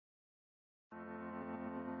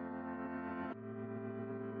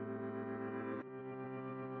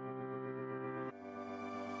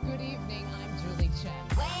Good evening, I'm Julie Chen.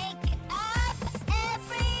 Wake up,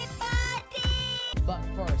 everybody! But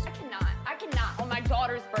first, I cannot on my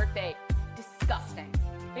daughter's birthday. Disgusting.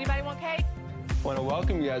 Anybody want cake? I want to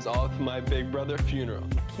welcome you guys all to my big brother funeral.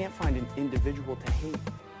 I can't find an individual to hate,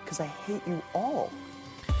 because I hate you all.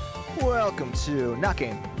 Welcome to Not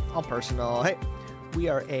Game on Personal. Hey, we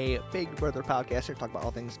are a Big Brother podcast here to talk about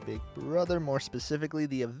all things Big Brother, more specifically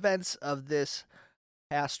the events of this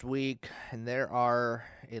past week. And there are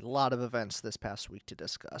a lot of events this past week to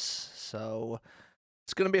discuss. So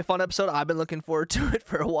it's going to be a fun episode. I've been looking forward to it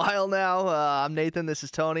for a while now. I'm Nathan. This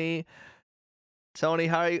is Tony. Tony,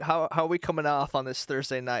 how are we coming off on this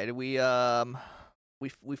Thursday night? Are we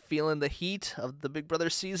feeling the heat of the Big Brother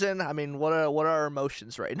season? I mean, what are our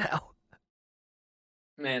emotions right now?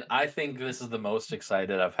 Man, I think this is the most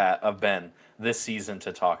excited I've been this season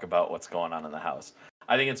to talk about what's going on in the house.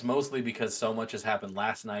 I think it's mostly because so much has happened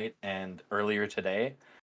last night and earlier today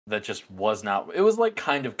that just was not. It was like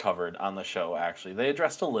kind of covered on the show. Actually, they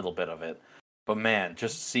addressed a little bit of it, but man,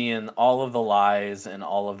 just seeing all of the lies and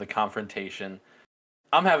all of the confrontation,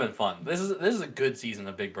 I'm having fun. This is a good season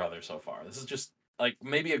of Big Brother so far. This is just like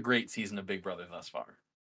maybe a great season of Big Brother thus far.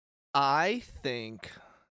 I think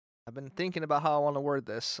I've been thinking about how I want to word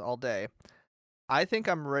this all day. I think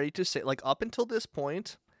I'm ready to say, like, up until this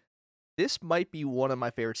point, this might be one of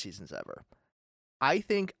my favorite seasons ever. I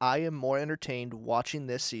think I am more entertained watching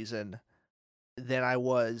this season than I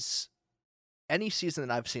was any season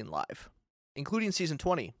that I've seen live, including season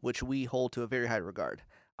 20, which we hold to a very high regard.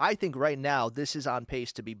 I think right now this is on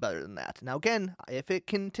pace to be better than that. Now, again, if it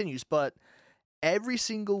continues, but every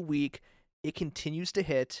single week it continues to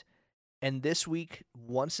hit, and this week,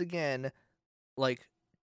 once again, like,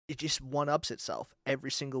 it just one-ups itself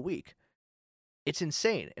every single week. It's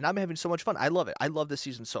insane, and I'm having so much fun. I love it. I love this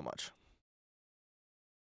season so much.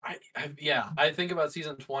 I think about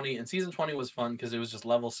season 20, and season 20 was fun because it was just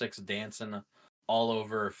level 6 dancing all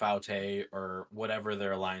over Faute or whatever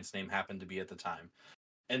their alliance name happened to be at the time.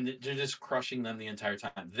 And they're just crushing them the entire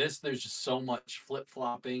time. There's just so much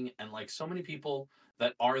flip-flopping and like so many people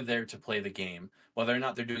that are there to play the game. Whether or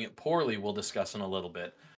not they're doing it poorly, we'll discuss in a little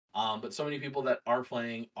bit. But so many people that are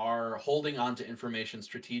playing are holding on to information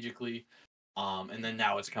strategically. And then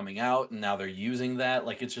now it's coming out and now they're using that.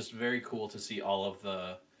 Like, it's just very cool to see all of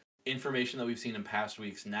the information that we've seen in past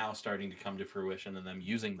weeks now starting to come to fruition and them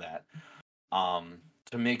using that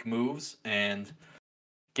to make moves and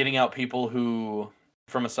getting out people who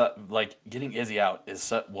getting Izzy out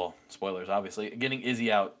is spoilers obviously. Getting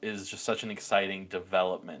Izzy out is just such an exciting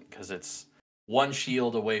development because it's one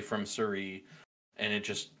shield away from Suri, and it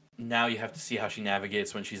just now you have to see how she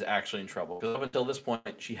navigates when she's actually in trouble. Because up until this point,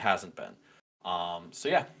 she hasn't been. So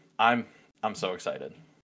yeah, I'm so excited.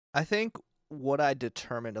 I think what I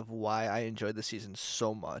determined of why I enjoyed the season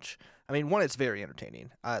so much. I mean, one, it's very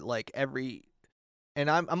entertaining. And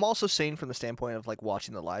I'm also saying from the standpoint of like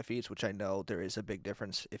watching the live feeds, which I know there is a big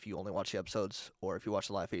difference if you only watch the episodes or if you watch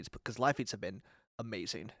the live feeds, because live feeds have been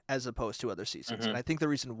amazing as opposed to other seasons. Mm-hmm. And I think the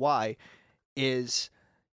reason why is,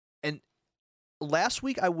 and last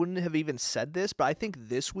week I wouldn't have even said this, but I think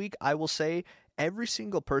this week I will say every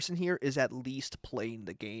single person here is at least playing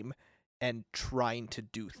the game and trying to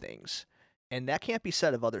do things. And that can't be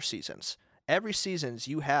said of other seasons. Every seasons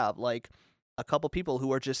you have like a couple people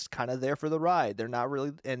who are just kind of there for the ride. They're not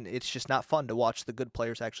really, and it's just not fun to watch the good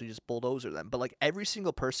players actually just bulldozer them. But like every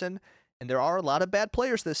single person, and there are a lot of bad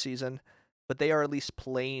players this season, but they are at least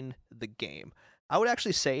playing the game. I would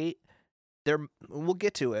actually say we'll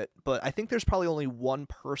get to it, but I think there's probably only one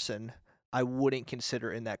person I wouldn't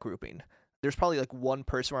consider in that grouping. There's probably like one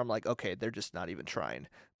person where I'm like, okay, they're just not even trying.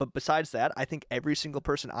 But besides that, I think every single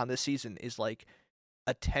person on this season is like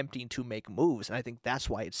attempting to make moves, and I think that's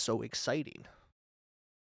why it's so exciting.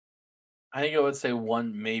 I think I would say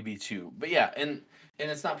one, maybe two. But yeah, and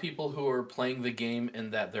it's not people who are playing the game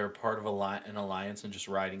and that they're part of an alliance and just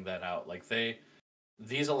riding that out. Like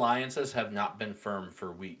these alliances have not been firm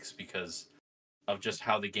for weeks because of just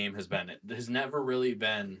how the game has been. It's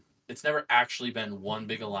never actually been one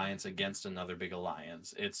big alliance against another big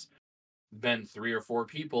alliance. It's been 3 or 4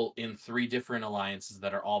 people in 3 different alliances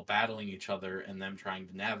that are all battling each other and them trying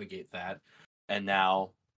to navigate that. And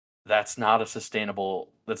now that's not sustainable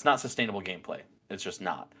gameplay. It's just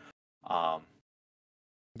not. Yeah.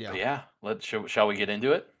 But yeah, shall we get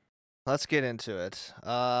into it? Let's get into it.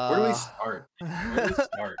 Where do we start?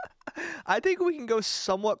 I think we can go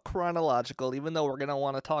somewhat chronological, even though we're going to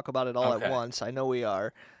want to talk about it all Okay. at once. I know we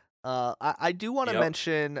are. I do want to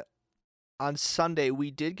mention on Sunday, we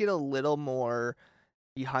did get a little more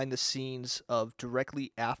behind the scenes of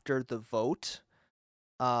directly after the vote.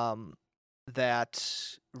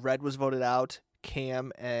 that Red was voted out,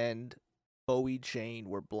 Cam and Bowie Jane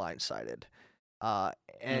were blindsided.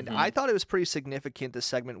 And I thought it was pretty significant, the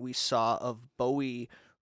segment we saw of Bowie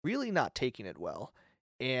really not taking it well.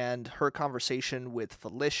 And her conversation with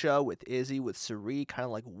Felicia, with Izzy, with Suri, kind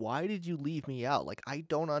of like, why did you leave me out? Like, I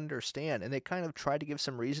don't understand. And they kind of tried to give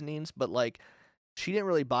some reasonings, but like, she didn't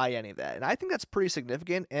really buy any of that. And I think that's pretty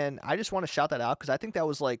significant. And I just want to shout that out because I think that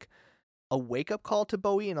was like a wake-up call to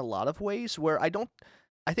Bowie in a lot of ways where I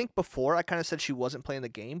think before I kind of said she wasn't playing the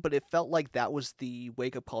game, but it felt like that was the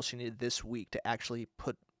wake-up call she needed this week to actually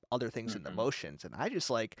put other things into motions. And I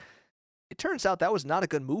just like, it turns out that was not a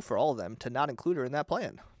good move for all of them to not include her in that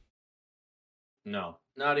plan. No,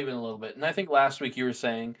 not even a little bit. And I think last week you were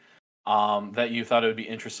saying that you thought it would be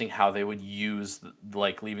interesting how they would use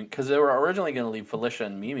like leaving, because they were originally going to leave Felicia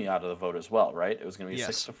and Mimi out of the vote as well, right? It was going to be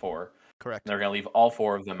 6-4. Correct. They're going to leave all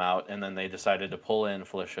 4 of them out, and then they decided to pull in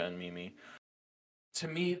Felicia and Mimi. To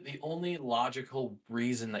me, the only logical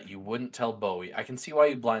reason that you wouldn't tell Bowie, I can see why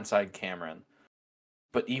you blindside Cameron,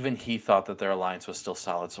 but even he thought that their alliance was still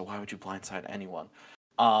solid, so why would you blindside anyone?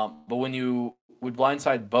 But when you would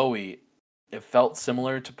blindside Bowie, it felt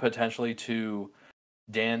similar to potentially to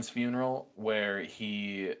Dan's funeral, where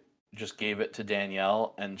he just gave it to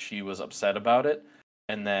Danielle and she was upset about it,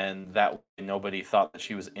 and then that way nobody thought that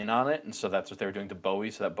she was in on it, and so that's what they were doing to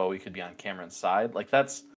Bowie, so that Bowie could be on Cameron's side. Like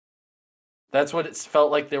that's what it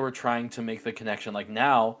felt like they were trying to make the connection. Like,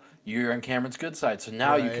 now you're on Cameron's good side, so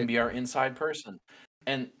now you can be our inside person.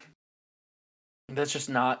 And that's just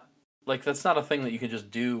not, like, that's not a thing that you can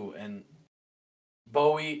just do. And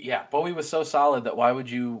Bowie was so solid that why would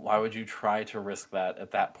you try to risk that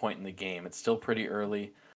at that point in the game? It's still pretty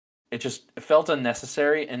early. It felt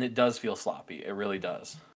unnecessary, and it does feel sloppy. It really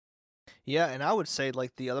does. Yeah, and I would say,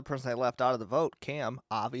 like, the other person I left out of the vote, Cam,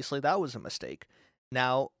 obviously that was a mistake.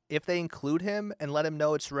 Now, if they include him and let him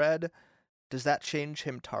know it's Red, does that change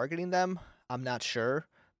him targeting them? I'm not sure.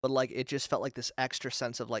 But, like, it just felt like this extra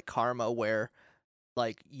sense of, like, karma where,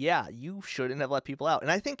 like, yeah, you shouldn't have let people out.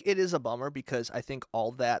 And I think it is a bummer because I think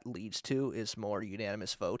all that leads to is more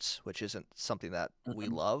unanimous votes, which isn't something that we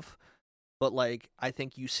love. But, like, I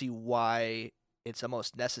think you see why it's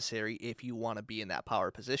almost necessary if you want to be in that power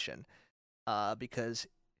position. Because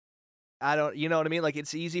you know what I mean? Like,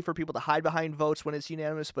 it's easy for people to hide behind votes when it's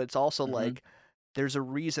unanimous, but it's also like, there's a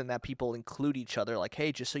reason that people include each other. Like,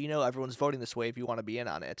 hey, just so you know, everyone's voting this way if you want to be in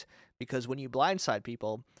on it. Because when you blindside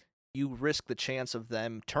people, you risk the chance of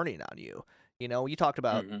them turning on you. You know, you talked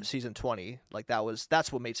about season 20, like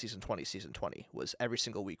that's what made season 20 was every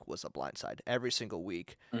single week was a blindside. Every single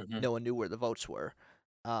week, no one knew where the votes were.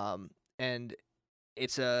 And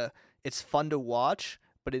it's fun to watch,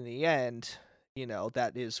 but in the end, you know,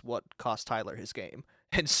 that is what cost Tyler his game.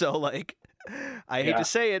 And so, like, I hate to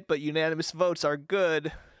say it, but unanimous votes are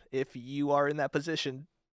good if you are in that position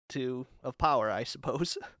of power, I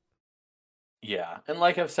suppose. Yeah, and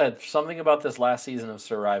like I've said, something about this last season of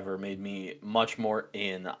Survivor made me much more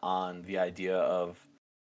in on the idea of,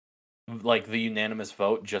 like, the unanimous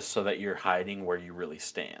vote just so that you're hiding where you really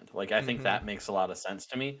stand. Like, I think that makes a lot of sense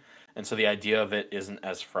to me, and so the idea of it isn't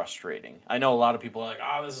as frustrating. I know a lot of people are like,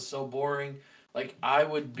 oh, this is so boring. Like, I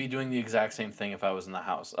would be doing the exact same thing if I was in the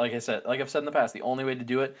house. Like I've said in the past, the only way to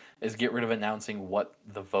do it is get rid of announcing what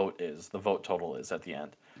the vote total is at the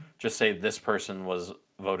end. Just say this person was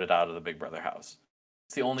voted out of the Big Brother house.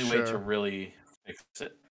 It's the only way to really fix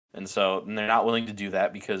it. And so they're not willing to do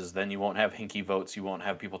that because then you won't have hinky votes. You won't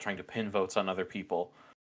have people trying to pin votes on other people.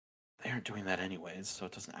 They aren't doing that anyways, so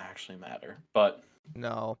it doesn't actually matter. But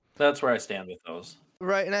no, that's where I stand with those.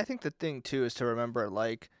 Right, and I think the thing too is to remember,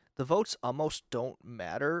 like, the votes almost don't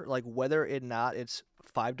matter. Like, whether or not it's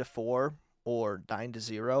 5-4 or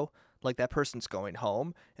 9-0, like, that person's going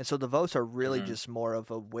home. And so the votes are really just more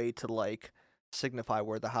of a way to, like, signify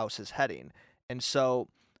where the house is heading. And so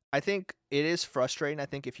I think it is frustrating. I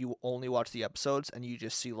think if you only watch the episodes and you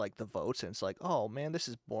just see, like, the votes and it's like, oh man, this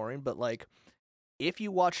is boring. But, like, if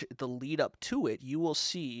you watch the lead up to it, you will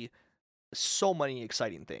see so many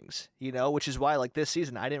exciting things, you know, which is why, like, this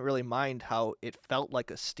season, I didn't really mind how it felt like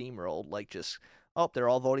a steamroll, like, just, oh, they're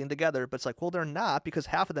all voting together. But it's like, well, they're not, because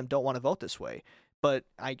half of them don't want to vote this way. But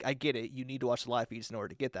I get it. You need to watch the live feeds in order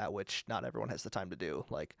to get that, which not everyone has the time to do.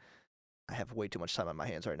 Like, I have way too much time on my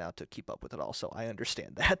hands right now to keep up with it all, so I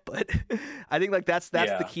understand that. But I think, like, that's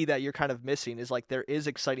the key that you're kind of missing is, like, there is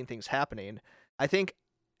exciting things happening. I think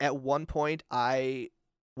at one point I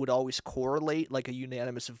would always correlate, like, a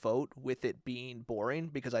unanimous vote with it being boring,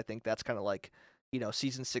 because I think that's kind of like, you know,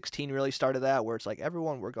 season 16 really started that, where it's like,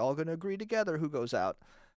 everyone, we're all going to agree together who goes out.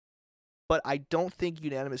 But I don't think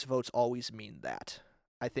unanimous votes always mean that.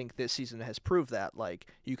 I think this season has proved that. Like,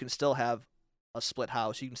 you can still have a split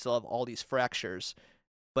house, you can still have all these fractures,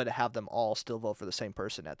 but have them all still vote for the same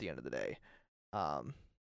person at the end of the day.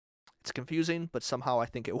 It's confusing, but somehow I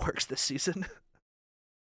think it works this season.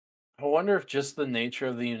 I wonder if just the nature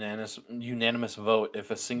of the unanimous vote, if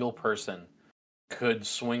a single person could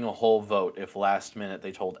swing a whole vote if last minute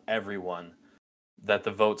they told everyone that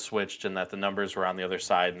the vote switched and that the numbers were on the other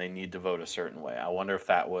side and they need to vote a certain way. I wonder if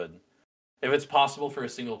if it's possible for a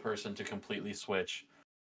single person to completely switch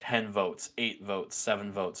 10 votes, 8 votes,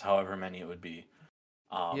 7 votes, however many it would be.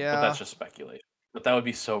 But Yeah. that's just speculation. But that would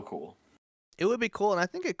be so cool. It would be cool, and I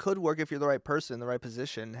think it could work if you're the right person in the right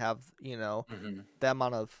position, have, that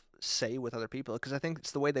amount of say with other people, because I think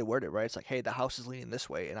it's the way they word it, right? It's like, hey, the house is leaning this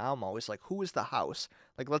way, and I'm always like, who is the house?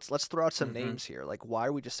 Like, let's throw out some names here. Like, why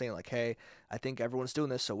are we just saying, like, hey, I think everyone's doing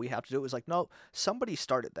this, so we have to do it? It was like, no, somebody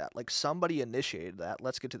started that. Like, somebody initiated that.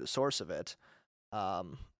 Let's get to the source of it.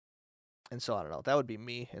 And so, I don't know. That would be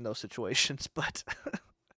me in those situations, but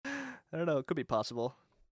I don't know. It could be possible.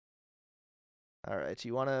 All right,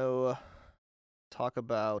 you want to talk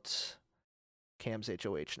about Cam's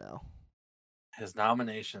HOH now? His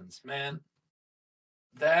nominations, man,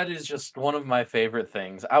 that is just one of my favorite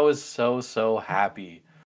things. I was so happy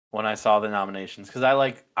when I saw the nominations because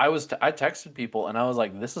I texted people and I was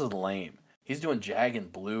like, this is lame. He's doing Jag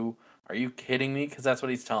and Blue. Are you kidding me? Because that's what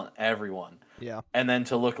he's telling everyone. Yeah. And then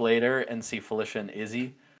to look later and see Felicia and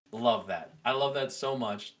Izzy, love that. I love that so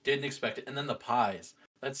much. Didn't expect it. And then the pies.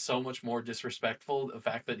 That's so much more disrespectful. The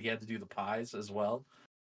fact that he had to do the pies as well.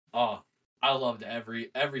 Oh, I loved every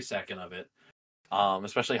second of it.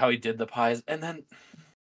 Especially how he did the pies. And then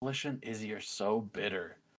Felicia and Izzy are so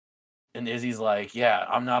bitter. And Izzy's like, yeah,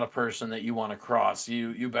 I'm not a person that you want to cross.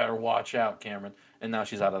 You better watch out, Cameron. And now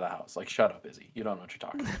she's out of the house. Like, shut up, Izzy. You don't know what you're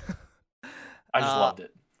talking about. I just loved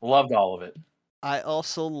it. Loved all of it. I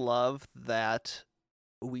also love that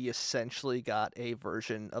we essentially got a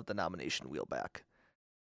version of the nomination wheel back,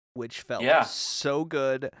 which felt so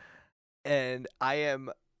good. And I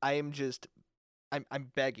am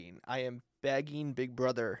begging Big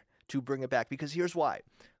Brother to bring it back, because here's why.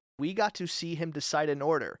 We got to see him decide an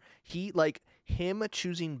order. Him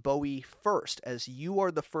choosing Bowie first as you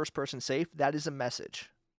are the first person safe, that is a message,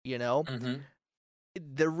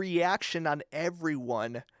 The reaction on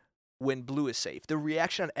everyone when Blue is safe. The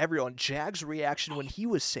reaction on everyone. Jag's reaction when he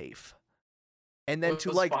was safe. And then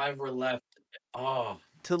Those 5 were left. Oh,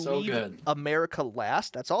 to so leave good. America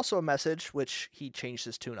last, that's also a message, which he changed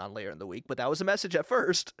his tune on later in the week, but that was a message at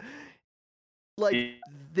first.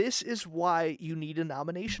 This is why you need a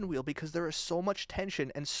nomination wheel, because there is so much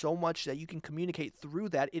tension and so much that you can communicate through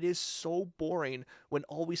that. It is so boring when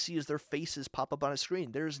all we see is their faces pop up on a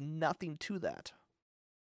screen. There's nothing to that.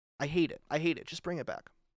 I hate it. Just bring it back.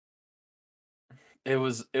 It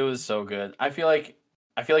was so good. I feel like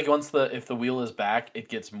if the wheel is back, it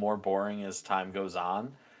gets more boring as time goes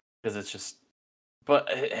on, because it's just, but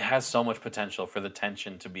it has so much potential for the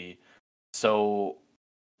tension to be so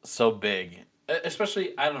big.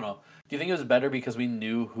 Especially, I don't know. Do you think it was better because we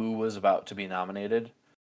knew who was about to be nominated?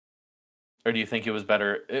 Or do you think it was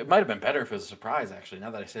better? It might have been better if it was a surprise, actually,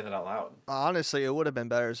 now that I say that out loud. Honestly, it would have been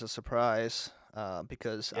better as a surprise,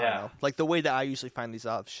 because, I don't know. Like, the way that I usually find these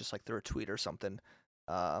out is just, like, through a tweet or something.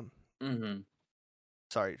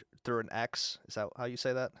 Sorry, through an X? Is that how you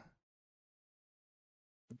say that?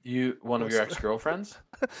 One of your ex-girlfriends?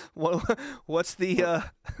 What's the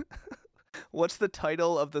what's the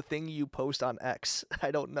title of the thing you post on X?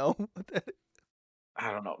 I don't know.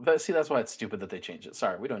 I don't know. That's why it's stupid that they changed it.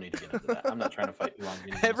 Sorry, we don't need to get into that. I'm not trying to fight you on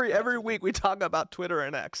getting every week we talk about Twitter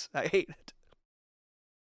and X. I hate it.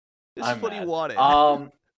 This is what he wanted.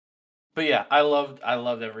 But yeah, I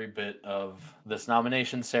loved every bit of this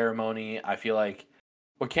nomination ceremony. I feel like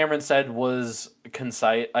what Cameron said was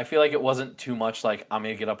concise. I feel like it wasn't too much like, I'm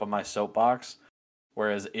gonna get up on my soapbox.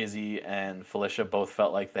 Whereas Izzy and Felicia both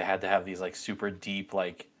felt like they had to have these like super deep,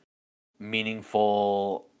 like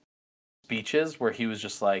meaningful speeches where he was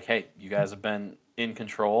just like, hey, you guys have been in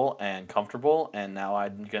control and comfortable, and now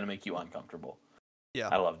I'm going to make you uncomfortable. Yeah.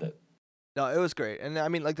 I loved it. No, it was great. And I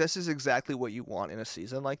mean, like, this is exactly what you want in a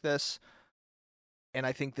season like this. And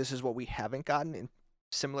I think this is what we haven't gotten in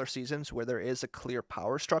similar seasons, where there is a clear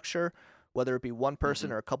power structure, whether it be one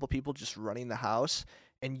person or a couple people just running the house.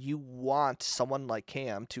 And you want someone like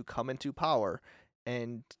Cam to come into power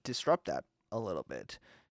and disrupt that a little bit.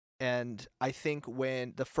 And I think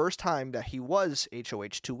when the first time that he was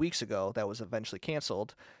HOH 2 weeks ago, that was eventually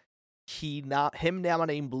canceled, him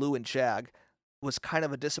nominating Blue and Jag was kind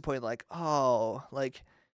of a disappointment, like, oh, like,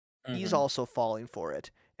 he's also falling for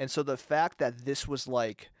it. And so the fact that this was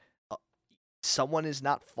like someone is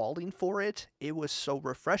not falling for it, it was so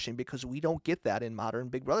refreshing because we don't get that in modern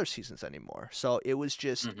Big Brother seasons anymore. So it was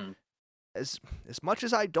just as much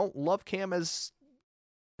as I don't love Cam as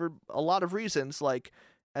for a lot of reasons, like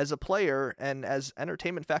as a player and as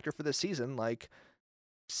entertainment factor for this season, like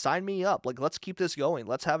sign me up. Like let's keep this going.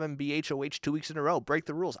 Let's have him be HOH 2 weeks in a row. Break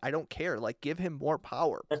the rules. I don't care. Like give him more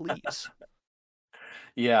power, please.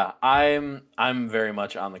 Yeah, I'm very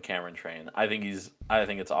much on the Cameron train. I think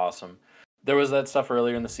it's awesome. There was that stuff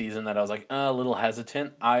earlier in the season that I was like a little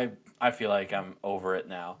hesitant. I feel like I'm over it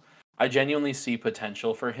now. I genuinely see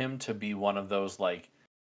potential for him to be one of those, like,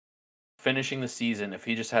 finishing the season, if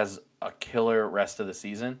he just has a killer rest of the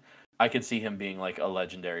season, I could see him being like a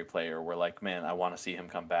legendary player where, like, man, I want to see him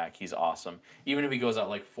come back. He's awesome. Even if he goes out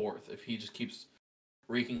like fourth, if he just keeps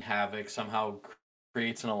wreaking havoc, somehow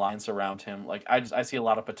creates an alliance around him, like I see a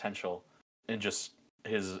lot of potential in just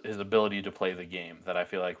his ability to play the game that I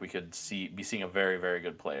feel like we could be seeing a very, very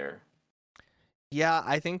good player. Yeah,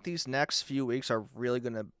 I think these next few weeks are really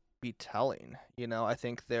going to be telling. You know, I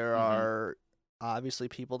think there are obviously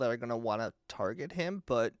people that are going to want to target him,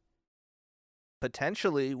 but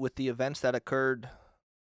potentially with the events that occurred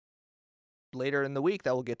later in the week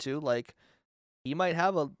that we'll get to, like, he might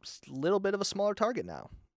have a little bit of a smaller target now.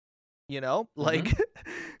 You know, like,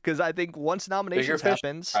 because I think once nominations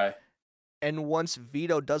happens and once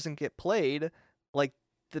veto doesn't get played, like,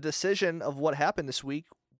 the decision of what happened this week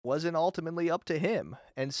wasn't ultimately up to him.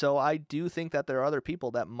 And so I do think that there are other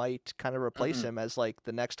people that might kind of replace him as, like,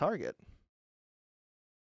 the next target.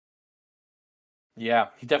 Yeah,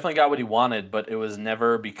 he definitely got what he wanted, but it was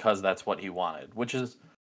never because that's what he wanted, which is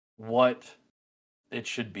what it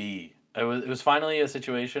should be. It was finally a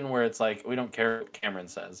situation where it's like, we don't care what Cameron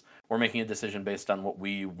says. We're making a decision based on what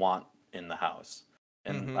we want in the house.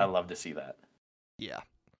 And I love to see that. Yeah.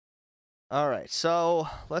 All right, so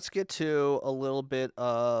let's get to a little bit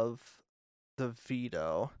of the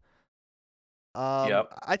veto.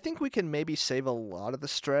 I think we can maybe save a lot of the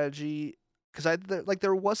strategy because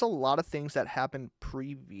there was a lot of things that happened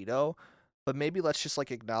pre-veto, but maybe let's just,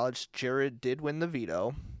 like, acknowledge Jared did win the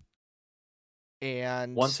veto.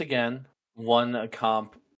 And once again, won a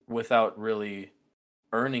comp without really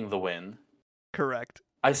earning the win. Correct.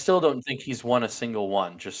 I still don't think he's won a single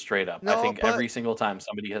one, just straight up. No, I think every single time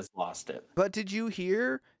somebody has lost it. But did you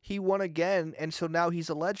hear he won again, and so now he's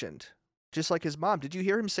a legend, just like his mom? Did you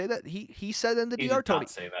hear him say that? He said in the He DR did Tony. not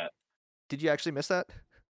say that. Did you actually miss that?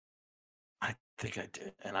 I think I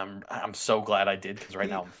did, and I'm so glad I did because right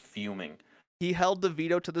now I'm fuming. He held the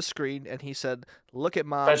veto to the screen and he said, "Look at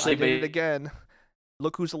mom, Especially I did it again.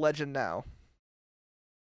 Look who's a legend now."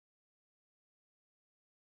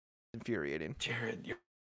 Infuriating. Jared, you're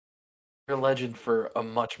a legend for a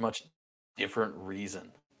much, much different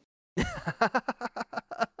reason.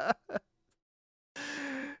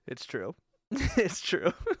 It's true. It's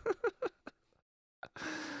true.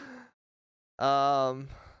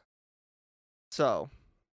 So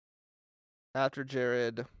after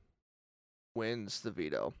Jared wins the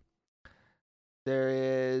veto, there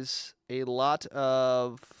is a lot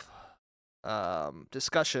of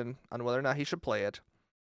discussion on whether or not he should play it.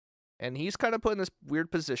 And he's kind of put in this weird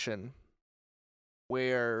position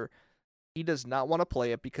where he does not want to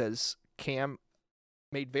play it because Cam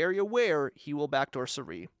made very aware he will backdoor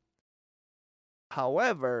Sari.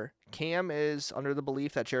 However, Cam is under the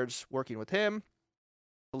belief that Jared's working with him.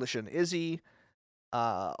 Felicia and Izzy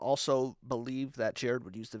also believe that Jared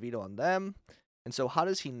would use the veto on them. And so how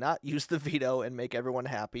does he not use the veto and make everyone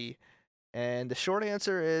happy? And the short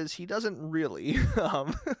answer is he doesn't really.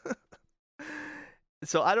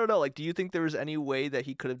 So I don't know, like, do you think there was any way that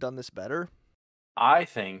he could have done this better? I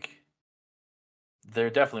think there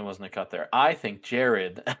definitely wasn't a cut there. I think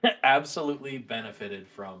Jared absolutely benefited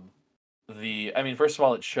from first of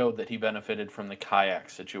all, it showed that he benefited from the kayak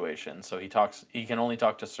situation. So he can only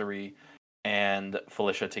talk to Sari and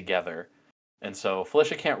Felicia together. And so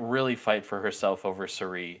Felicia can't really fight for herself over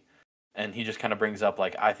Sari. And he just kind of brings up,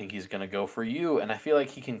 like, I think he's going to go for you. And I feel like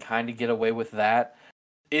he can kind of get away with that.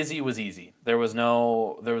 Izzy was easy. There was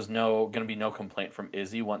going to be no complaint from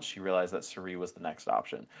Izzy once she realized that Sari was the next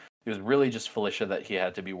option. It was really just Felicia that he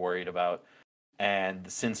had to be worried about. And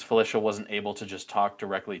since Felicia wasn't able to just talk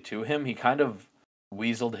directly to him, he kind of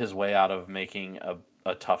weaseled his way out of making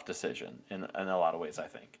a tough decision in a lot of ways, I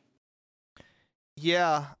think.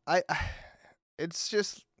 Yeah, it's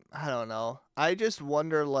just, I don't know. I just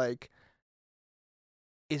wonder, like,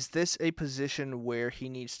 is this a position where he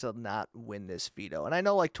needs to not win this veto? And I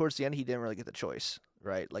know, like, towards the end, he didn't really get the choice,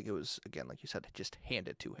 right? Like, it was, again, like you said, just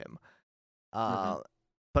handed to him.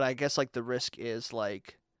 But I guess, like, the risk is,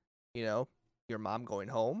 like, you know, your mom going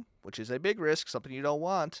home which is a big risk, something you don't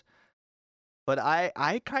want. But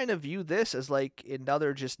I kind of view this as like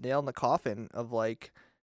another just nail in the coffin of like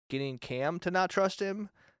getting Cam to not trust him,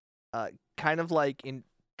 kind of like in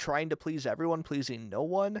trying to please everyone, pleasing no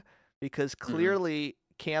one, because clearly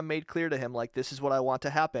Cam made clear to him like this is what I want to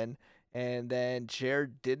happen, and then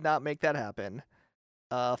Jared did not make that happen.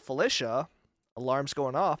 Felicia, alarms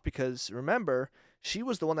going off because remember she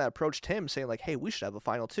was the one that approached him saying like, "Hey, we should have a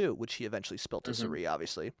final two," which he eventually spilled to Suri,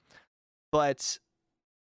 obviously. But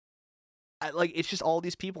it's just all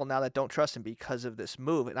these people now that don't trust him because of this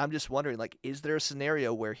move, and I'm just wondering like, is there a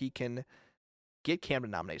scenario where he can get Cam to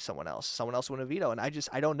nominate someone else win a veto? And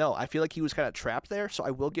I don't know. I feel like he was kind of trapped there, so I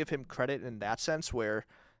will give him credit in that sense where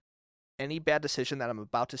any bad decision that I'm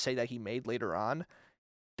about to say that he made later on,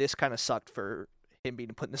 this kind of sucked for him being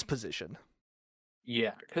put in this position.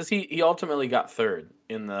 Yeah, because he ultimately got third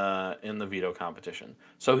in the veto competition,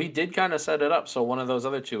 so he did kind of set it up so one of those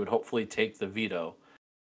other two would hopefully take the veto.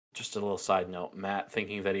 Just a little side note, Matt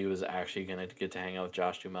thinking that he was actually going to get to hang out with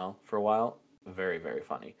Josh Duhamel for a while, very, very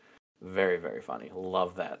funny. Very, very funny.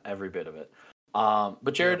 Love that, every bit of it.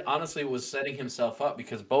 But Jared honestly was setting himself up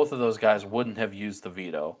because both of those guys wouldn't have used the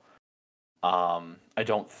veto. I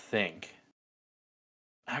don't think.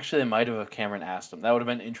 Actually, they might have if Cameron asked them. That would have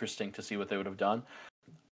been interesting to see what they would have done.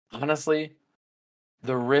 Honestly,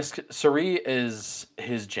 the risk... Suri is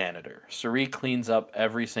his janitor. Suri cleans up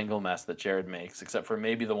every single mess that Jared makes, except for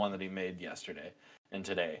maybe the one that he made yesterday and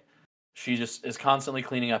today. She just is constantly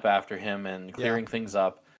cleaning up after him and clearing things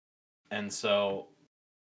up. And so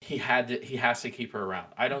he has to keep her around.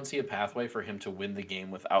 I don't see a pathway for him to win the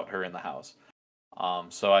game without her in the house.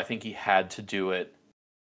 So I think he had to do it.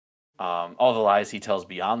 All the lies he tells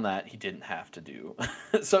beyond that, he didn't have to do.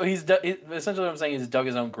 So essentially what I'm saying is he's dug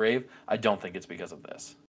his own grave. I don't think it's because of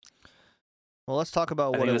this. Well, let's talk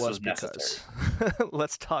about what it was because.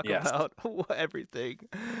 Let's talk about everything.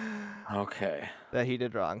 Okay. That he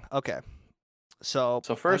did wrong. Okay. So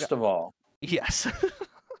first of all, yes.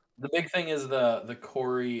 The big thing is the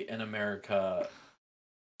Corey and America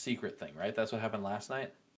secret thing, right? That's what happened last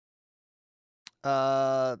night.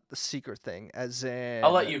 The secret thing, as in.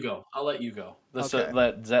 I'll let you go. Okay.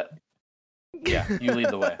 Yeah, you lead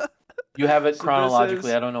the way. You have it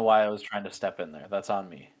chronologically. I don't know why I was trying to step in there. That's on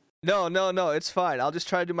me. No, it's fine. I'll just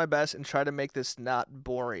try to do my best and try to make this not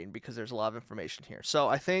boring because there's a lot of information here. So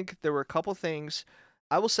I think there were a couple things.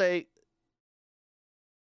 I will say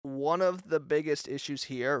one of the biggest issues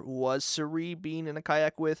here was Suri being in a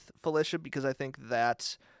kayak with Felicia because I think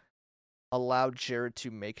that allowed Jared to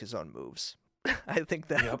make his own moves. I think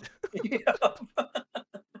that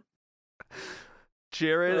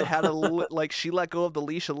Jared had she let go of the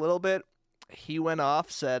leash a little bit. He went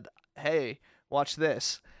off, said, "Hey, watch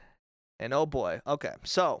this." And oh boy. Okay.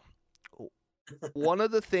 So one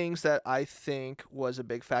of the things that I think was a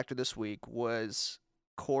big factor this week was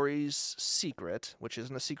Corey's secret, which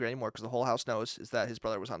isn't a secret anymore because the whole house knows, is that his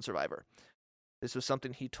brother was on Survivor. This was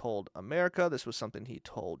something he told America. This was something he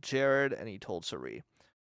told Jared, and he told Suri.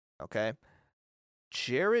 Okay?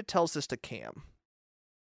 Jared tells this to Cam.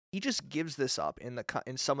 He just gives this up in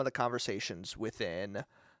some of the conversations within.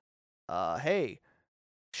 Hey,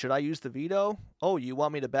 should I use the veto? Oh, you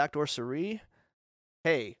want me to backdoor Suri?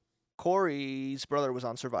 Hey, Corey's brother was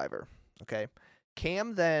on Survivor. Okay?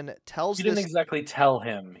 Cam then tells He didn't exactly tell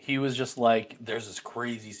him. He was just like, "There's this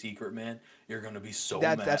crazy secret, man. You're gonna be so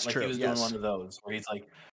mad." That's like true. He was doing one of those where he's like,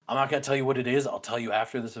 "I'm not gonna tell you what it is. I'll tell you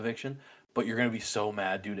after this eviction. But you're gonna be so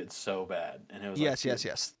mad, dude. It's so bad." And it was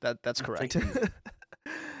yes. That's correct.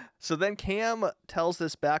 So then Cam tells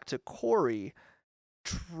this back to Corey,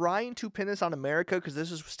 trying to pin this on America because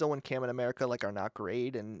this is still when Cam and America are not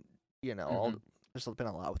great, and there's been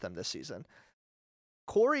a lot with them this season.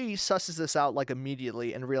 Corey susses this out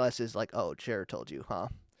immediately and realizes oh, Jared told you, huh?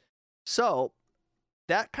 So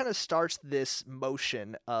that kind of starts this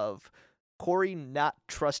motion of Corey not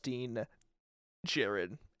trusting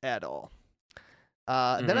Jared at all.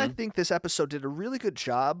 Then I think this episode did a really good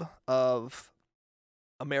job of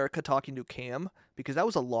America talking to Cam because that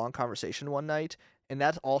was a long conversation one night, and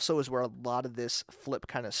that also is where a lot of this flip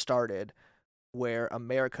kind of started, where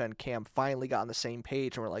America and Cam finally got on the same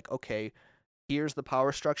page and were like, okay, here's the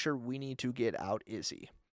power structure. We need to get out Izzy.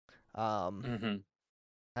 I don't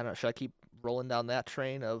know. Should I keep rolling down that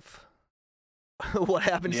train of what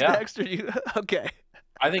happens next? Or you okay?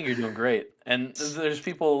 I think you're doing great, and there's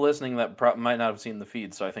people listening that might not have seen the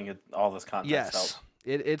feed, so I think all this context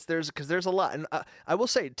helps. There's a lot, and I will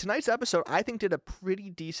say tonight's episode I think did a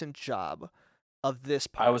pretty decent job of this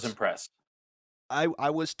part. I was impressed. I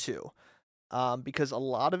was too, because a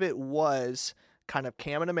lot of it was kind of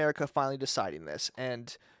Cam and America finally deciding this,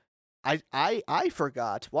 and I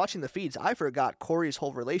forgot watching the feeds. I forgot Corey's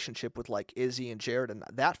whole relationship with like Izzy and Jared and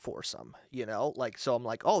that foursome. Like so I'm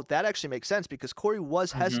like, oh, that actually makes sense because Corey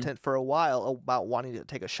was hesitant for a while about wanting to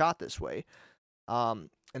take a shot this way. And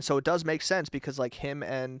so it does make sense because like him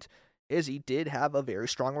and Izzy did have a very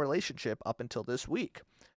strong relationship up until this week.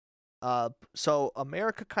 So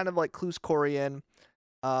America kind of like clues Corey in.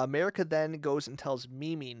 America then goes and tells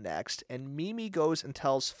Mimi next, and Mimi goes and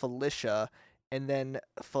tells Felicia, and then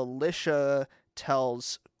Felicia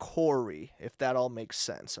tells Corey, if that all makes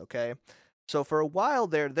sense, okay? So for a while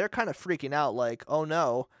there, they're kind of freaking out, like, oh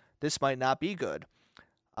no, this might not be good.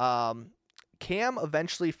 Cam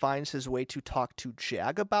eventually finds his way to talk to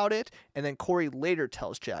Jag about it, and then Corey later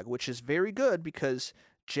tells Jag, which is very good because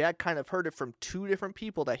Jag kind of heard it from two different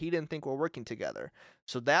people that he didn't think were working together.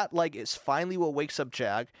 So that like is finally what wakes up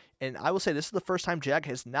Jag, and I will say this is the first time Jag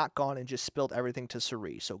has not gone and just spilled everything to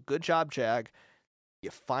Suri. So good job, Jag.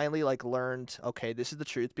 You finally like learned, okay, this is the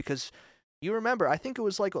truth, because you remember, I think it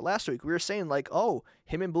was like last week we were saying like, oh,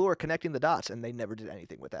 him and Blue are connecting the dots, and they never did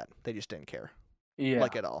anything with that. They just didn't care,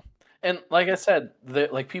 like at all. And like I said,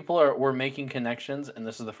 like people were making connections, and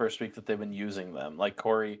this is the first week that they've been using them. Like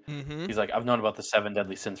Corey, he's like, I've known about the 7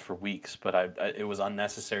 deadly sins for weeks, but it was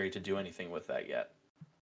unnecessary to do anything with that yet.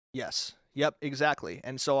 Yes. Yep. Exactly.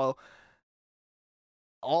 And so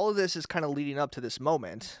all of this is kind of leading up to this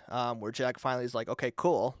moment where Jag finally is like, okay,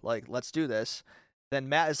 cool, like let's do this. Then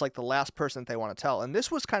Matt is like the last person that they want to tell, and this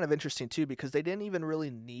was kind of interesting too because they didn't even really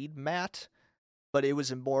need Matt. But it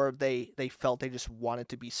was more of they felt they just wanted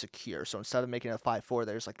to be secure. So instead of making it a 5-4,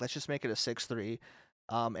 they're just like, let's just make it a 6-3.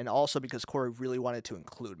 And also because Corey really wanted to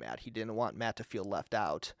include Matt. He didn't want Matt to feel left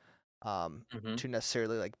out to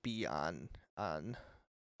necessarily like be on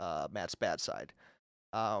Matt's bad side.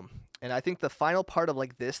 And I think the final part of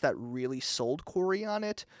like this that really sold Corey on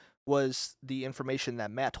it was the information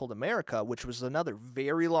that Matt told America, which was another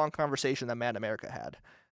very long conversation that Matt and America had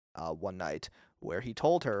one night, where he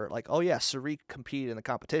told her, like, oh yeah, Suri competed in the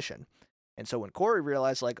competition. And so when Corey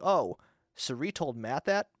realized, like, oh, Suri told Matt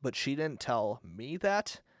that, but she didn't tell me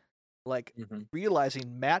that, like,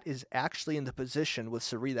 realizing Matt is actually in the position with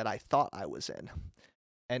Suri that I thought I was in.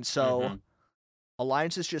 And so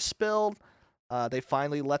alliances just spilled. They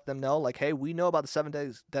finally let them know, like, hey, we know about the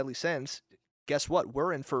 7 deadly sins. Guess what?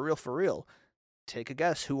 We're in for real. Take a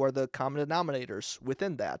guess. Who are the common denominators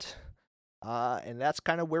within that? And that's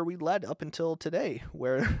kind of where we led up until today,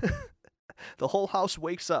 where the whole house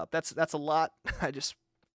wakes up. That's a lot I just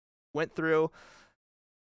went through,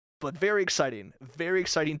 but very exciting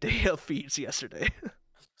day of feeds yesterday.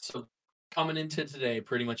 So coming into today,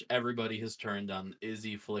 pretty much everybody has turned on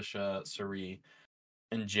Izzy, Felicia, Suri,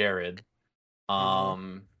 and Jared.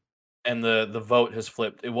 And the vote has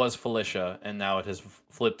flipped. It was Felicia, and now it has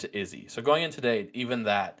flipped to Izzy. So going in today, even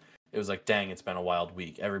that, it was like, dang, it's been a wild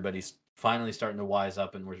week. Everybody's finally starting to wise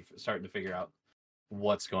up, and we're starting to figure out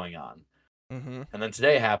what's going on. And then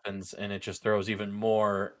today happens, and it just throws even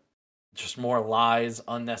more lies,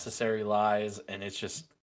 unnecessary lies, and it's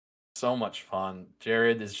just so much fun.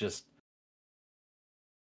 Jared is just,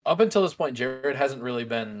 up until this point, Jared hasn't really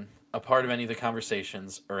been a part of any of the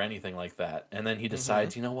conversations or anything like that. And then he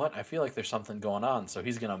decides, you know what? I feel like there's something going on, so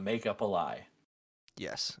he's going to make up a lie.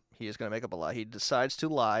 Yes, he is going to make up a lie. He decides to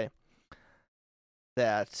lie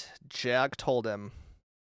that Jag told him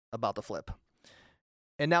about the flip.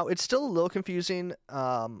 And now it's still a little confusing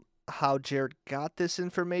how Jared got this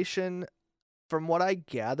information. From what I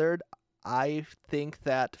gathered, I think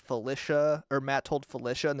that Matt told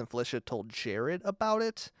Felicia, and then Felicia told Jared about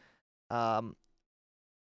it.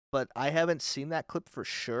 But I haven't seen that clip for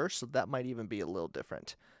sure, so that might even be a little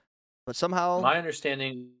different. But somehow, my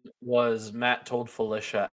understanding was Matt told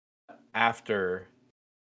Felicia after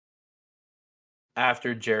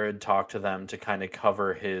Jared talked to them to kind of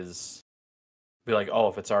cover his, be like, oh,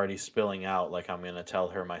 if it's already spilling out, like I'm going to tell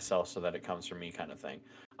her myself so that it comes from me kind of thing.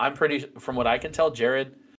 I'm from what I can tell,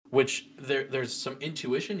 Jared, which there's some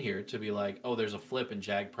intuition here to be like, oh, there's a flip and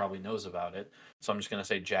Jag probably knows about it. So I'm just going to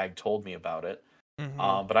say Jag told me about it.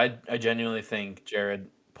 But I genuinely think Jared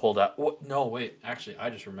pulled out. No, wait, actually,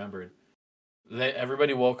 I just remembered.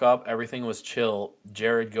 Everybody woke up, everything was chill.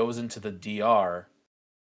 Jared goes into the DR,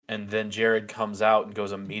 and then Jared comes out and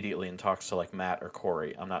goes immediately and talks to like Matt or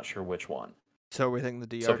Corey. I'm not sure which one. So we think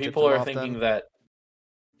the DR. So people are thinking that,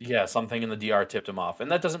 yeah, something in the DR tipped him off,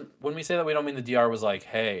 and that doesn't. When we say that, we don't mean the DR was like,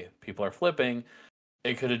 hey, people are flipping.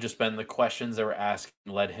 It could have just been the questions they were asking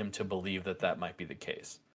led him to believe that might be the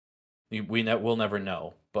case. We'll never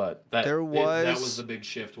know, but that was the big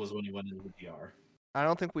shift, was when he went into the DR. I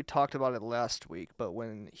don't think we talked about it last week, but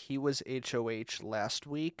when he was HOH last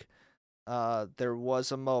week, there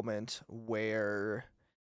was a moment where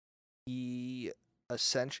he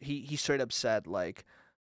he straight up said like,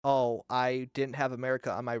 "Oh, I didn't have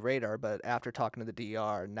America on my radar, but after talking to the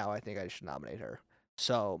DR, now I think I should nominate her."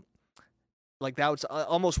 So, like that was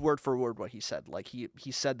almost word for word what he said. Like he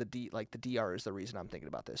said the DR is the reason I'm thinking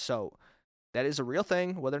about this. So that is a real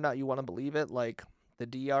thing, whether or not you want to believe it. Like the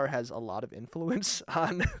DR has a lot of influence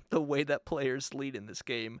on the way that players lead in this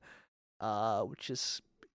game, which is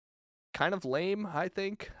kind of lame. I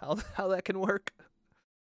think how that can work.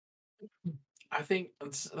 I think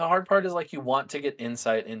the hard part is like you want to get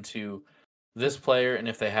insight into this player and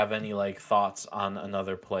if they have any like thoughts on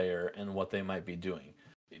another player and what they might be doing.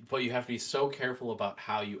 But you have to be so careful about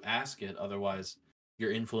how you ask it, otherwise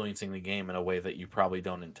you're influencing the game in a way that you probably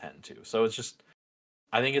don't intend to. So it's just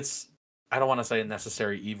I think it's I don't want to say a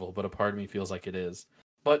necessary evil, but a part of me feels like it is.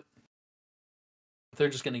 But if they're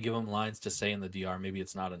just going to give them lines to say in the DR, maybe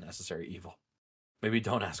it's not a necessary evil. Maybe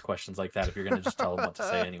don't ask questions like that if you're going to just tell them what to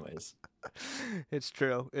say anyways. It's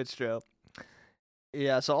true. It's true.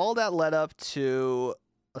 Yeah, so all that led up to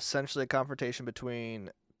essentially a confrontation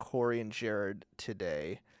between Corey and Jared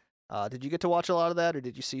today. Did you get to watch a lot of that, or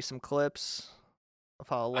did you see some clips of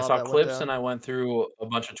how a lot I of saw that went clips down? and I went through a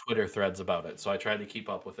bunch of Twitter threads about it, so I tried to keep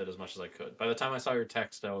up with it as much as I could. By the time I saw your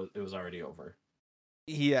text, it was already over.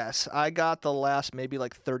 Yes, I got the last maybe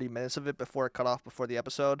like 30 minutes of it before it cut off before the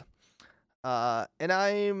episode. And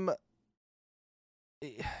I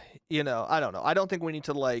don't know. I don't think we need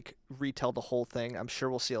to like retell the whole thing. I'm sure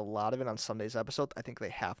we'll see a lot of it on Sunday's episode. I think they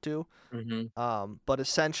have to. Mm-hmm. But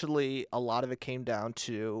essentially, a lot of it came down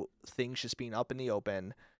to things just being up in the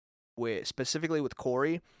open, with specifically with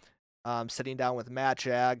Corey, sitting down with Matt,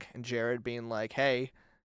 Jag, and Jared, being like, "Hey,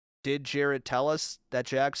 did Jared tell us that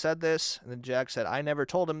Jag said this?" And then Jag said, "I never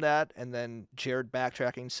told him that." And then Jared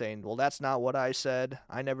backtracking, saying, "Well, that's not what I said.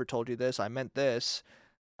 I never told you this. I meant this."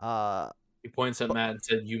 He points at Matt and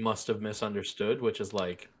said, "You must have misunderstood," which is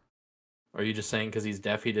like, are you just saying because he's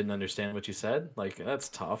deaf he didn't understand what you said? Like, that's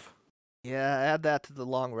tough. Yeah, add that to the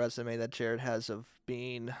long resume that Jared has of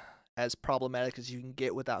being as problematic as you can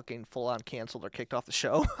get without getting full on canceled or kicked off the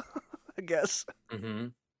show, I guess. Mm-hmm.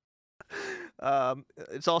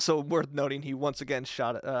 It's also worth noting he once again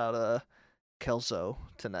shot out Kelso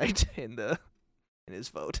tonight in his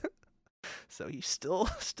vote. So he's still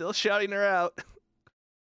shouting her out.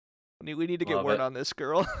 We need to get Love word it. on this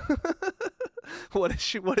girl. What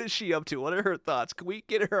is she up to? What are her thoughts? Can we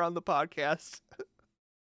get her on the podcast?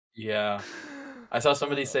 Yeah. I saw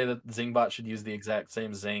somebody say that Zingbot should use the exact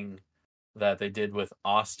same zing that they did with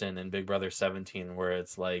Austin in Big Brother 17, where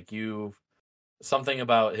it's like something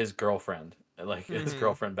about his girlfriend, like his Mhm.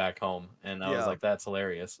 girlfriend back home, and I was Yeah. like, that's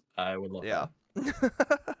hilarious. I would love Yeah.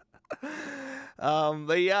 that.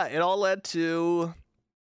 But yeah, it all led to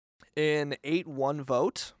an 8-1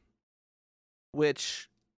 vote, which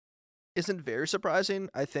isn't very surprising.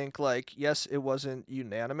 I think, like, yes, it wasn't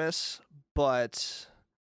unanimous, but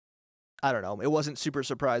I don't know. It wasn't super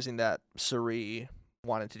surprising that Suri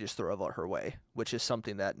wanted to just throw a vote her way, which is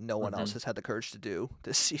something that no one else Mhm. has had the courage to do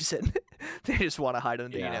this season. They just want to hide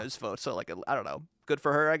under Yeah. his vote. So, like, I don't know. Good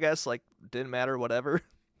for her, I guess. Like, didn't matter, whatever.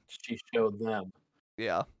 She showed them.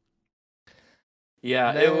 Yeah.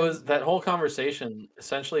 Yeah, And it was then, that whole conversation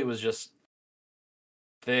essentially was just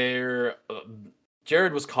there.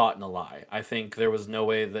 Jared was caught in a lie. I think there was no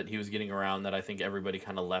way that he was getting around that. I think everybody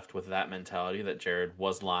kind of left with that mentality that Jared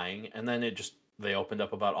was lying. And then they opened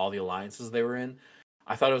up about all the alliances they were in.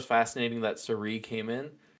 I thought it was fascinating that Sari came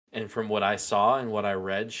in. And from what I saw and what I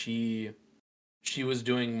read, she was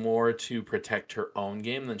doing more to protect her own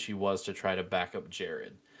game than she was to try to back up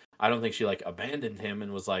Jared. I don't think she like abandoned him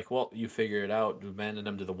and was like, "Well, you figure it out," abandoned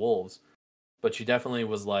him to the wolves. But she definitely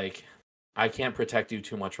was like, "I can't protect you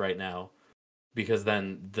too much right now because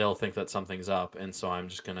then they'll think that something's up, and so I'm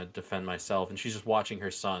just gonna defend myself." And she's just watching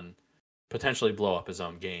her son potentially blow up his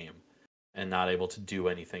own game and not able to do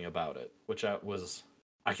anything about it, which I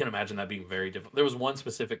can imagine that being very difficult. There was one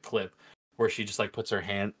specific clip where she just like puts her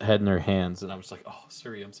head in her hands, and I'm just like, "Oh,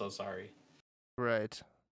 Suri, I'm so sorry." right.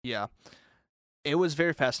 Yeah. It was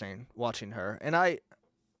very fascinating watching her. And I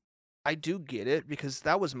do get it because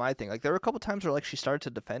that was my thing. Like, there were a couple times where, like, she started to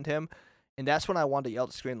defend him. And that's when I wanted to yell at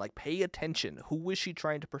the screen, like, pay attention. Who is she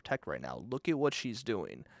trying to protect right now? Look at what she's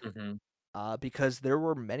doing. Mm-hmm. Because there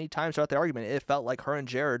were many times throughout the argument, it felt like her and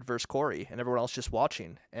Jared versus Corey and everyone else just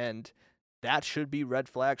watching. And that should be red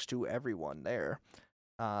flags to everyone there.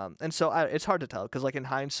 And so it's hard to tell because, like, in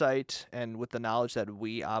hindsight and with the knowledge that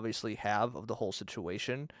we obviously have of the whole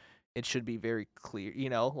situation, it should be very clear,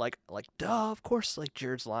 like, duh, of course, like,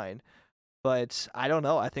 Jared's lying. But I don't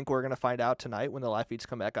know. I think we're gonna find out tonight when the live feeds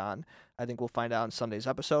come back on. I think we'll find out in Sunday's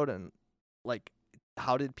episode, and like,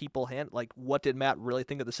 how did people like, what did Matt really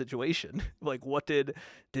think of the situation? Like, what did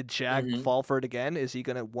Jag Mhm. fall for it again? Is he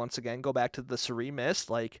gonna once again go back to the Suri mist?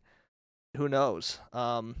 Like, who knows?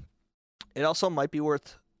 It also might be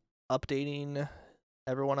worth updating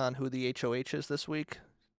everyone on who the HOH is this week.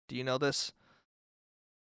 Do you know this?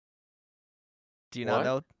 Do you not What?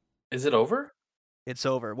 know? Is it over? It's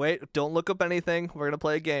over. Wait, don't look up anything. We're gonna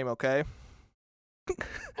play a game, okay?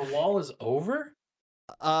 The wall is over?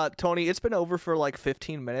 Tony, it's been over for like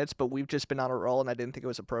 15 minutes, but we've just been on a roll, and I didn't think it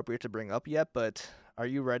was appropriate to bring up yet. But are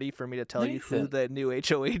you ready for me to tell you who Nathan. the new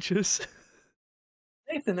HOH is?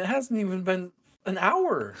 Nathan, it hasn't even been an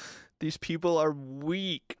hour. These people are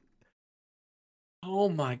weak. Oh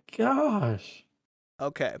my gosh.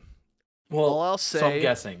 Okay, Well, all I'll so I'm say,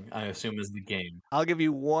 guessing, I assume, is the game. I'll give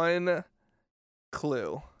you one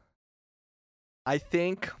clue. I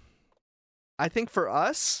think for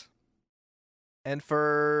us and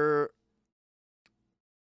for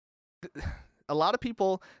a lot of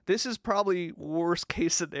people, this is probably worst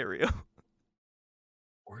case scenario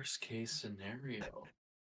Worst case scenario.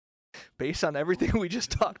 based on everything we just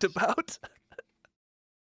talked about.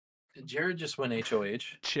 Did Jared just win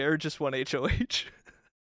HOH? Chair just won HOH.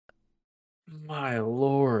 My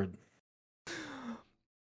lord.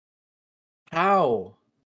 How?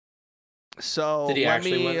 So Did he let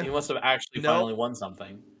actually me, win? He must have actually Nope. finally won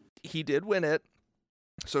something. He did win it.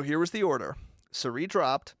 So here was the order. Sari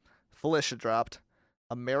dropped. Felicia dropped.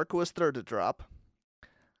 America was third to drop.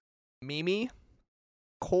 Mimi,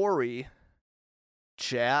 Corey,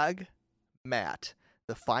 Jag, Matt.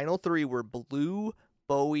 The final three were Blue,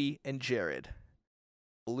 Bowie, and Jared.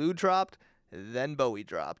 Blue dropped, then Bowie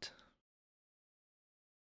dropped.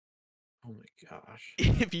 Oh my gosh.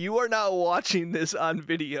 If you are not watching this on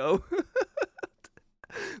video,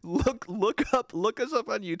 look us up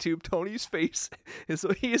on YouTube. Tony's face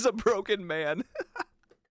he is a broken man.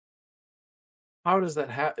 How does that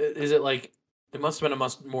happen? Is it like it must have been a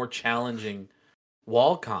much more challenging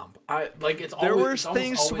wall comp? It's There always were it's almost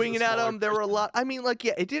things always the swinging at smaller him. There were a person. lot. I mean, like,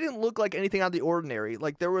 yeah, it didn't look like anything out of the ordinary.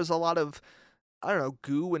 Like, there was a lot of, I don't know,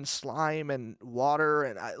 goo and slime and water,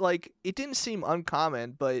 and it didn't seem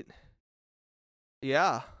uncommon, but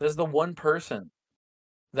yeah. There's the one person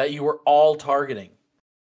that you were all targeting,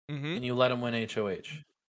 Mm-hmm. and you let him win HOH,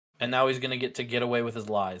 and now he's gonna get away with his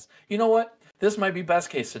lies. You know what? This might be best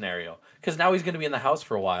case scenario because now he's gonna be in the house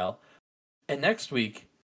for a while, and next week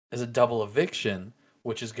is a double eviction,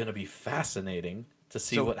 which is gonna be fascinating to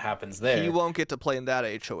see So what happens there. He won't get to play in that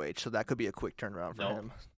HOH, so that could be a quick turnaround for Nope.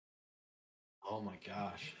 him. Oh my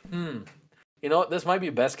gosh. You know what? This might be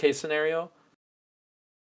best case scenario.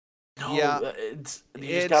 No, Yeah, you just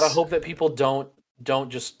gotta it's- hope that people don't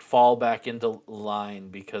just fall back into line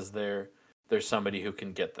because there's somebody who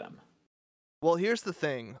can get them. Well, here's the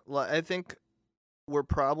thing. I think we're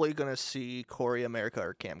probably gonna see Corey, America,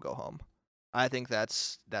 or Cam go home. I think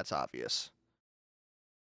that's obvious.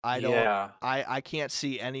 Yeah. I can't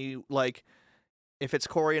see any, like, if it's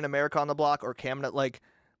Corey and America on the block or Cam,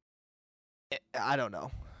 I don't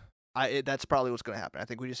know. That's probably what's going to happen. I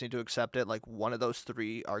think we just need to accept it. Like, one of those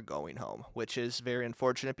three are going home, which is very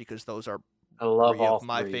unfortunate because those are I love three all of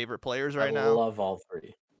my three. favorite players right I now. love all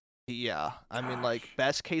three. Yeah, I mean, like, Gosh.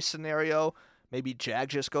 best case scenario, maybe Jag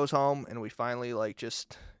just goes home and we finally, like,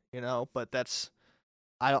 just, but that's,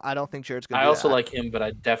 I don't think Jared's going to I do also that. like him, but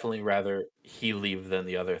I'd definitely rather he leave than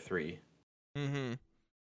the other three. Mm-hmm.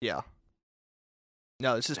 Yeah.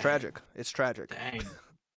 No, this is Dang. tragic. It's tragic. Dang.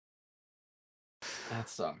 That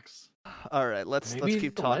sucks. All right, let's Maybe he's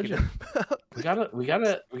keep the talking. legend. We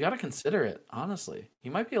gotta consider it, honestly. He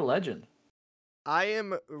might be a legend. I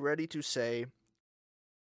am ready to say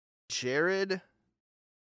Jared,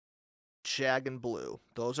 Jag, and Blue.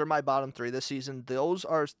 Those are my bottom three this season. Those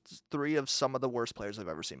are three of some of the worst players I've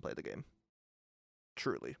ever seen play the game.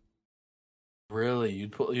 Truly. Really?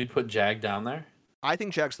 You'd put Jag down there? I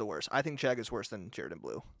think Jag's the worst. I think Jag is worse than Jared and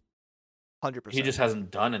Blue. 100%. He just hasn't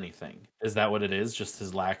done anything. Is that what it is? Just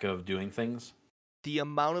his lack of doing things? The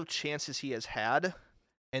amount of chances he has had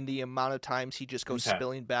and the amount of times he just goes Okay.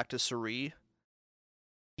 spilling back to Suri.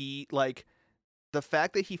 The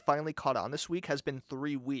fact that he finally caught on this week has been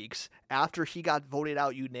 3 weeks after he got voted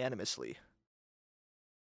out unanimously.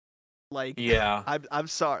 Like, Yeah. I'm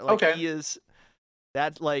sorry. Like, Okay. he is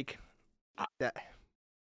that, like, that.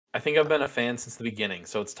 I think I've been a fan since the beginning,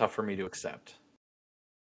 so it's tough for me to accept.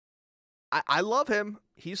 I love him.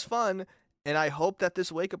 He's fun, and I hope that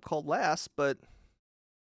this wake up call lasts. But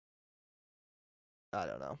I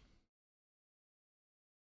don't know.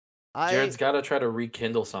 Jared's got to try to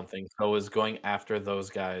rekindle something. So is going after those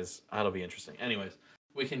guys. That'll be interesting. Anyways,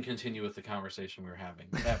 we can continue with the conversation we were having.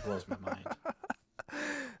 That blows my mind.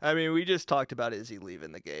 I mean, we just talked about Izzy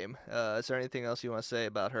leaving the game. Is there anything else you want to say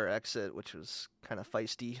about her exit, which was kind of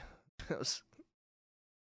feisty? It was...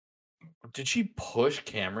 Did she push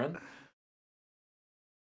Cameron?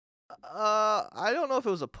 I don't know if it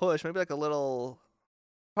was a push. Maybe like a little,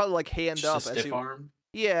 probably like hand Just up. a as stiff she... arm?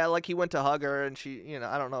 Yeah, like he went to hug her, and she,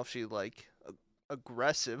 I don't know if she like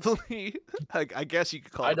aggressively. I guess you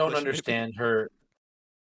could call it. I a don't push, understand her.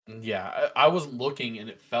 Yeah, I was looking and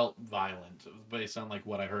it felt violent based on like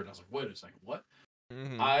what I heard. I was like, wait a second, what?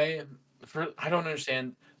 Mm-hmm. I don't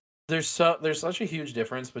understand. There's such a huge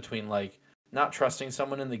difference between like not trusting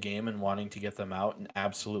someone in the game and wanting to get them out and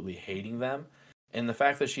absolutely hating them, and the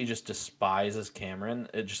fact that she just despises Cameron.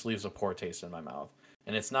 It just leaves a poor taste in my mouth,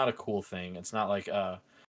 and it's not a cool thing. It's not like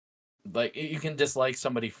you can dislike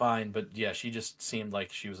somebody fine, but yeah, she just seemed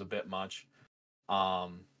like she was a bit much.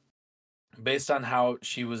 Based on how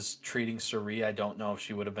she was treating Suri, I don't know if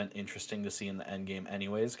she would have been interesting to see in the end game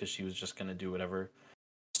anyways, because she was just gonna do whatever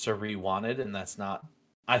Suri wanted, and that's not.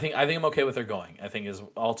 I think I'm okay with her going. I think is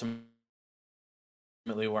ultimately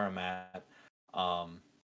where I'm at.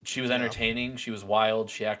 She was entertaining. She was wild.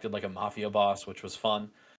 She acted like a mafia boss, which was fun.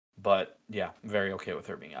 But yeah, very okay with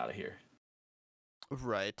her being out of here.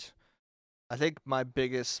 Right. I think my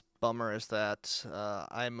biggest bummer is that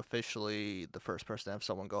I'm officially the first person to have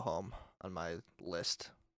someone go home on my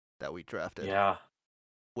list that we drafted. Yeah.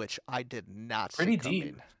 Which I did not Pretty see coming.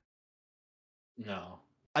 deep. No.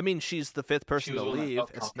 I mean, she's the fifth person to one that leave.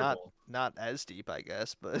 felt It's comfortable. not as deep, I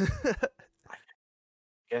guess, but I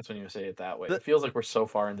guess when you say it that way, it feels like we're so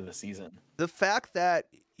far into the season. the fact that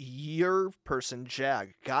your person,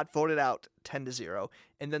 Jag, got voted out 10-0,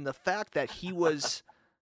 and then the fact that he was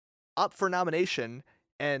up for nomination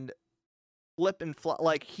and flip and fly,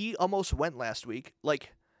 like he almost went last week.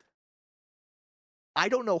 Like, I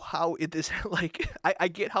don't know how it is. Like, I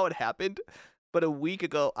get how it happened, but a week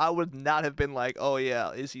ago I would not have been like, oh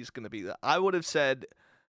yeah, Izzy's gonna be that. I would have said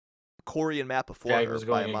Corey and Matt before Jag her was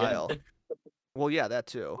by going a again. mile. Well, yeah, that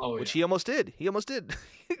too. Oh, Which yeah. he almost did. He almost did.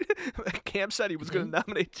 Cam said he was going to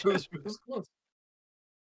nominate It you. was close.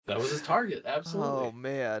 That was his target. Absolutely. Oh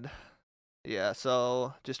man. Yeah,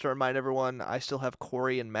 so just to remind everyone, I still have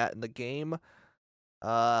Corey and Matt in the game.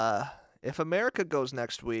 If America goes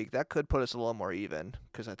next week, that could put us a little more even,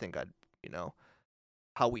 because I think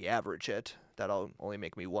how we average it, that'll only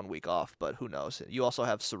make me 1 week off, but who knows. You also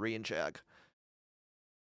have Suri and Jag.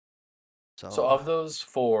 So of those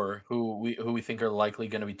four who we think are likely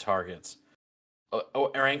going to be targets,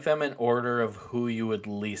 rank them in order of who you would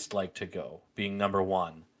least like to go, being number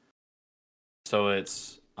one. So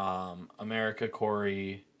it's America,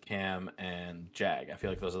 Corey, Cam, and Jag. I feel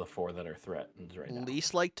like those are the four that are threatened right now.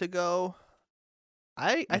 Least like to go?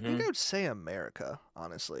 I think I would say America,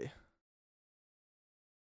 honestly.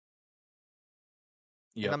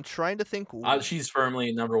 Yep. And I'm trying to think. She's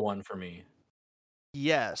firmly number one for me.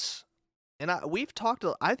 Yes. And we've talked.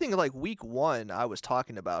 I think like week 1, I was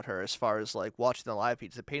talking about her as far as like watching the live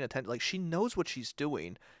feeds and paying attention. Like she knows what she's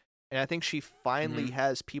doing, and I think she finally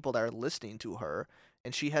has people that are listening to her,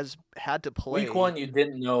 and she has had to play. Week 1, you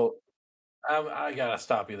didn't know. I gotta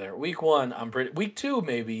stop you there. Week 1, I'm pretty. Week 2,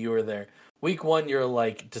 maybe you were there. Week 1, you're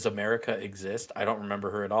like, does America exist? I don't remember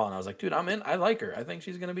her at all, and I was like, dude, I'm in. I like her. I think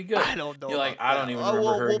she's gonna be good. I don't know. You're like, I don't even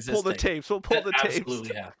remember her existing. We'll pull the tapes. We'll pull the tapes.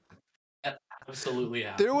 Absolutely happened. Absolutely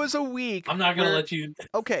happened. There was a week. I'm not gonna let you.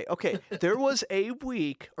 Okay. There was a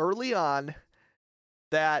week early on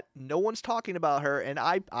that no one's talking about her, and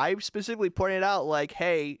I specifically pointed out like,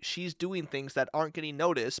 hey, she's doing things that aren't getting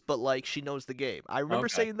noticed, but like she knows the game. I remember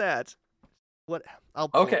saying that. What? I'll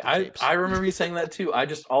pull up the tapes. I remember you saying that too. I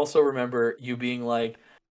just also remember you being like,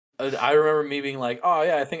 I remember me being like, oh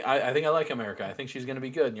yeah, I think I like America. I think she's gonna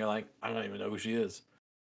be good, and you're like, I don't even know who she is.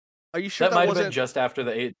 Are you sure that might have wasn't... been just after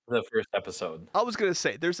the first episode? I was gonna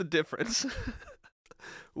say there's a difference.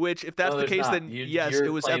 Which, if that's the case, not. then yes, it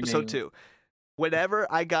was episode 2. Whenever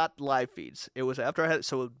I got live feeds, it was after I had.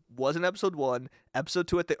 So it wasn't episode 1, episode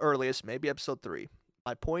 2 at the earliest, maybe episode 3.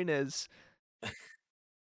 My point is,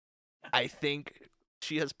 I think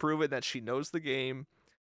she has proven that she knows the game.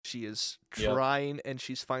 She is trying, and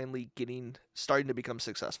she's finally starting to become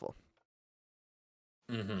successful.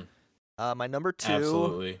 Mm-hmm. My number 2.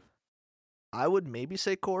 Absolutely. I would maybe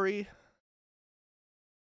say Corey.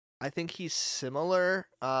 I think he's similar.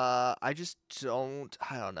 I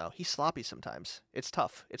don't know. He's sloppy sometimes. It's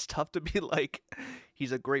tough. It's tough to be like,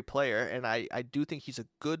 he's a great player, and I do think he's a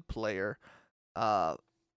good player. I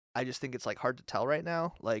just think it's like hard to tell right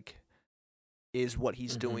now. Like, is what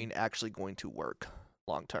he's Mhm. doing actually going to work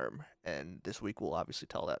long term? And this week will obviously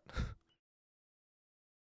tell that.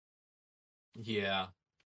 Yeah.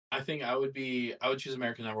 I think I would choose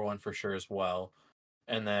American number one for sure as well.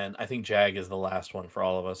 And then I think Jag is the last one for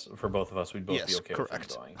all of us. For both of us, we'd both be Yes, okay with him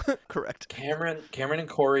correct. going. Correct. Cameron and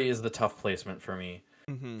Corey is the tough placement for me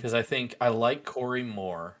Mm-hmm. because I think I like Corey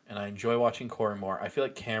more and I enjoy watching Corey more. I feel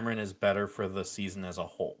like Cameron is better for the season as a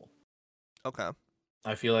whole. Okay.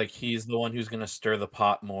 I feel like he's the one who's going to stir the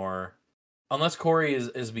pot more. Unless Corey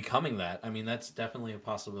is becoming that. I mean, that's definitely a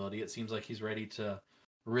possibility. It seems like he's ready to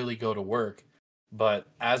really go to work. But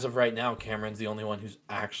as of right now, Cameron's the only one who's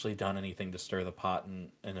actually done anything to stir the pot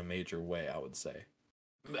in a major way, I would say.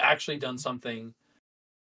 Actually done something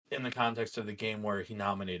in the context of the game where he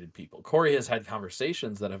nominated people. Corey has had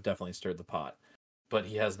conversations that have definitely stirred the pot, but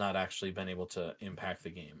he has not actually been able to impact the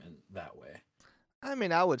game in that way. I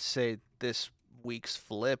mean, I would say this week's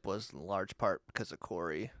flip was in large part because of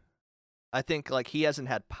Corey. I think like he hasn't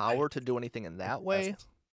had power to do anything in that way, Yes.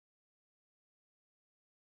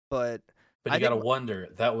 but But I you got to think wonder,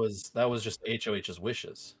 that was just HOH's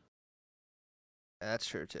wishes. that's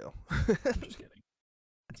true too. I'm just kidding.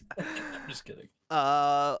 I'm just kidding.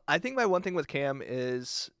 I think my one thing with Cam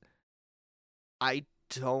is I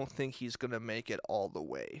don't think he's gonna make it all the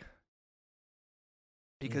way.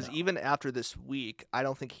 Because No. even after this week, I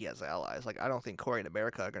don't think he has allies. Like, I don't think Corey and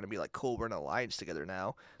America are going to be like, cool, we're in an alliance together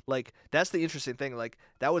now. Like, that's the interesting thing. Like,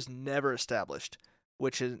 that was never established,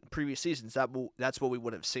 which in previous seasons, that's what we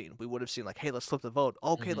would have seen. We would have seen, like, hey, let's flip the vote.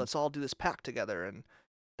 Okay, Mhm. let's all do this pact together. And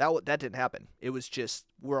that didn't happen. It was just,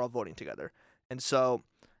 we're all voting together. And so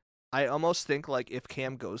I almost think, like, if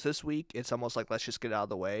Cam goes this week, it's almost like, let's just get it out of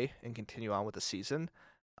the way and continue on with the season.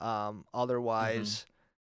 Otherwise...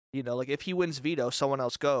 You know, like if he wins veto, someone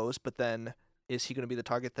else goes, but then is he going to be the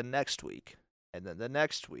target the next week? And then the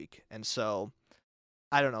next week? And so,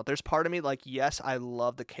 I don't know. There's part of me like, yes, I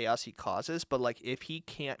love the chaos he causes, but like if he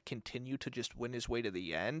can't continue to just win his way to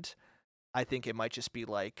the end, I think it might just be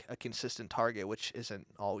like a consistent target, which isn't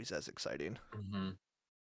always as exciting. Mm-hmm.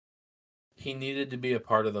 He needed to be a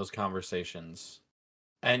part of those conversations.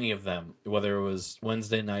 Any of them, whether it was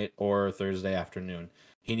Wednesday night or Thursday afternoon,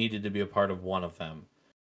 he needed to be a part of one of them.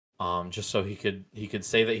 Just so he could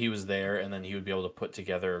say that he was there, and then he would be able to put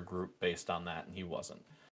together a group based on that, and he wasn't.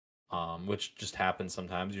 Which just happens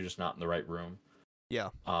sometimes. You're just not in the right room. Yeah.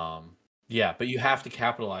 Yeah, but you have to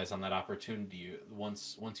capitalize on that opportunity.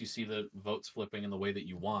 Once you see the votes flipping in the way that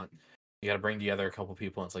you want, you got to bring together a couple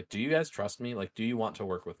people. And it's like, do you guys trust me? Like, do you want to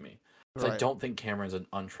work with me? Because I Right. don't think Cameron's an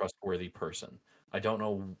untrustworthy person. I don't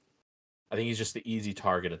know. I think he's just the easy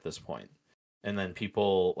target at this point. And then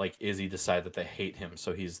people like Izzy decide that they hate him,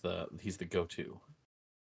 so he's the go-to.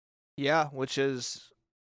 Yeah, which is,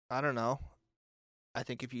 I don't know. I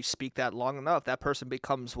think if you speak that long enough, that person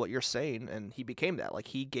becomes what you're saying, and he became that. Like,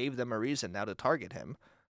 he gave them a reason now to target him.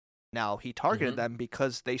 Now, he targeted them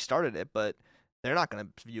because they started it, but they're not going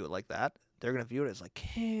to view it like that. They're going to view it as like,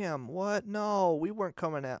 Cam, what? No, we weren't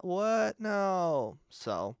coming at, what? No.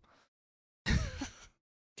 So.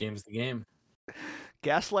 Game's the game.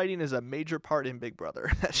 Gaslighting is a major part in Big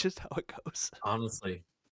Brother. That's just how it goes.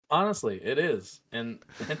 Honestly, it is, and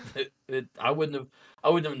I wouldn't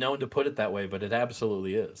have known to put it that way, but it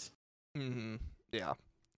absolutely is. Mm-hmm. Yeah.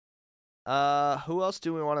 Who else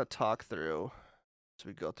do we want to talk through as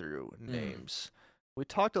we go through names? We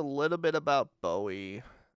talked a little bit about Bowie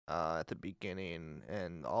at the beginning,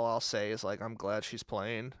 and all I'll say is like I'm glad she's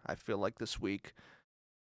playing. I feel like this week,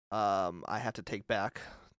 I have to take back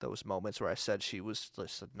those moments where I said she was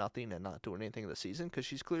just nothing and not doing anything in the season because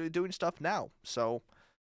she's clearly doing stuff now. So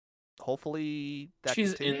hopefully that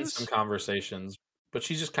She's continues. in some conversations, but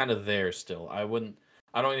she's just kind of there still. I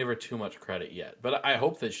don't give her too much credit yet, but I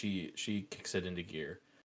hope that she kicks it into gear.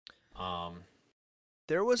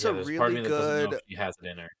 There was there's a part of really me that doesn't know good. if she has it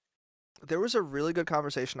in her. There was a really good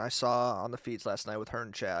conversation I saw on the feeds last night with her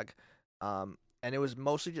and Chag, and it was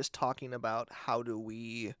mostly just talking about how do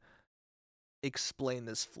we explain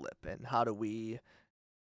this flip and how do we,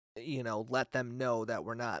 let them know that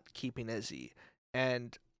we're not keeping Izzy.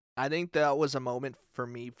 And I think that was a moment for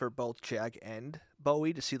me for both Chag and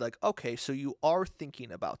Bowie to see like, okay, so you are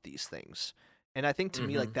thinking about these things. And I think to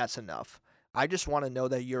me, like, that's enough. I just want to know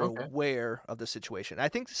that you're aware of the situation. I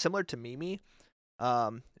think similar to Mimi,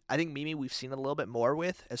 I think Mimi we've seen a little bit more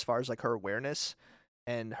with as far as like her awareness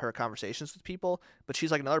and her conversations with people. But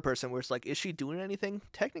she's like another person where it's like, is she doing anything?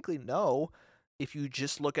 Technically, no. If you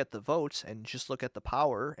just look at the votes and just look at the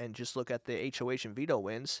power and just look at the HOH and veto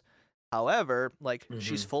wins. However, like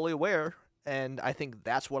she's fully aware and I think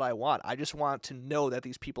that's what I want. I just want to know that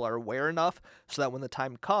these people are aware enough so that when the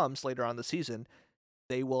time comes later on in the season,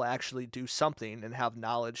 they will actually do something and have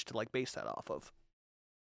knowledge to like base that off of.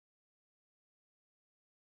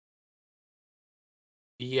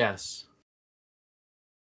 Yes.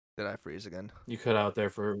 Did I freeze again? You cut out there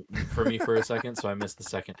for me for a second, so I missed the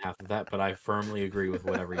second half of that, but I firmly agree with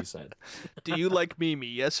whatever you said. Do you like Mimi?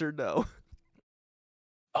 Yes or no?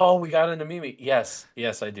 Oh, we got into Mimi. Yes,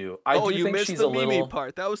 I do. I do You think missed she's the a Mimi little.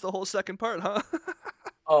 part. That was the whole second part, huh?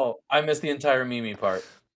 Oh, I missed the entire Mimi part.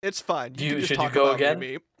 It's fine. You can just Should you talk go about again?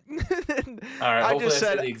 Mimi. All right. I Hopefully, just I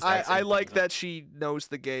say said the exact same I thing, like then. that she knows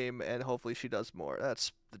the game and hopefully she does more.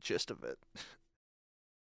 That's the gist of it.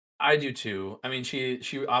 I do too. I mean, she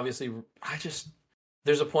obviously.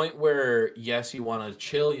 There's a point where yes, you want to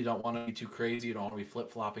chill. You don't want to be too crazy. You don't want to be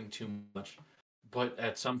flip flopping too much. But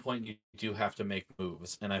at some point, you do have to make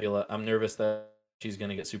moves, and I feel I'm nervous that she's going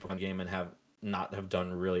to get super fun game and not have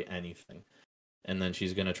done really anything, and then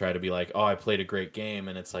she's going to try to be like, "Oh, I played a great game,"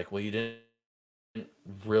 and it's like, "Well, you didn't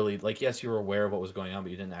really like. Yes, you were aware of what was going on,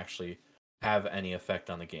 but you didn't actually have any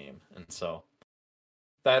effect on the game." And so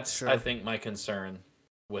that's Sure. I think my concern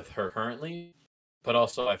with her currently, but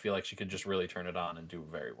also I feel like she could just really turn it on and do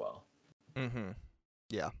very well. Mm-hmm.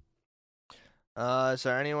 Yeah. Is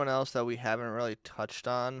there anyone else that we haven't really touched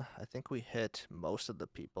on? I think we hit most of the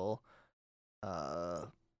people. Let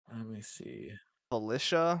me see.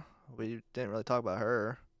 Felicia, we didn't really talk about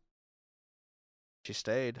her. She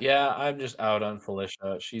stayed. Yeah, I'm just out on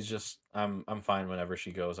Felicia. She's just I'm fine whenever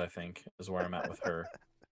she goes, I think, is where I'm at with her.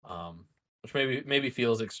 Which maybe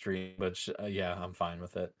feels extreme, but yeah, I'm fine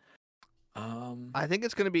with it. I think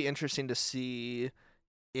it's going to be interesting to see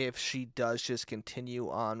if she does just continue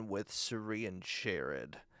on with Suri and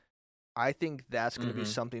Jared. I think that's going to be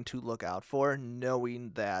something to look out for,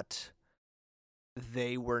 knowing that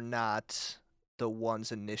they were not the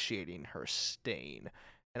ones initiating her staying.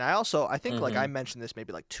 And I think like I mentioned this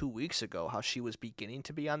maybe like 2 weeks ago, how she was beginning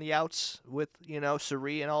to be on the outs with,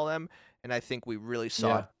 Suri and all them. And I think we really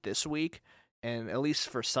saw it this week. And at least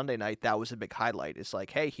for Sunday night, that was a big highlight. It's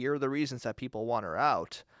like, hey, here are the reasons that people want her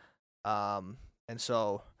out. And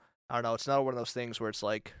so, I don't know, it's not one of those things where it's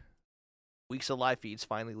like weeks of live feeds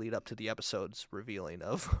finally lead up to the episodes revealing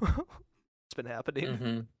of what's been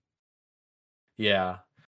happening. Yeah.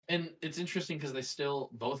 And it's interesting because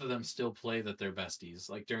both of them still play that they're besties.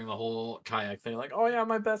 Like during the whole kayak thing, like, oh yeah,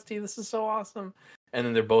 my bestie, this is so awesome. And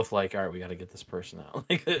then they're both like, all right, we got to get this person out.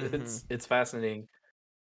 Like it's fascinating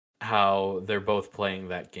how they're both playing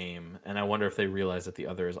that game. And I wonder if they realize that the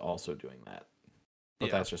other is also doing that.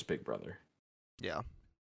 But that's just Big Brother. Yeah.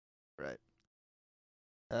 Right.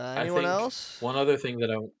 Anyone else? One other thing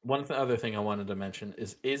I wanted to mention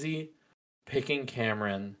is Izzy picking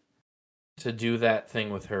Cameron to do that thing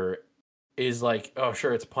with her is like, oh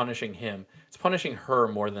sure, it's punishing him. It's punishing her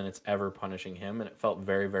more than it's ever punishing him, and it felt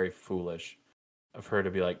very, very foolish of her to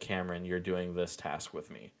be like, Cameron, you're doing this task with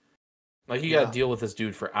me. Like you gotta deal with this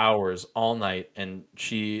dude for hours all night, and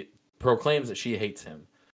she proclaims that she hates him.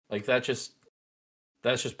 Like that's just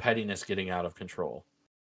pettiness getting out of control.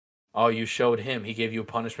 Oh, you showed him. He gave you a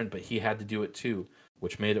punishment, but he had to do it too,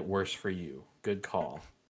 which made it worse for you. Good call.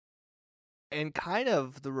 And kind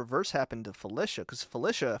of the reverse happened to Felicia, because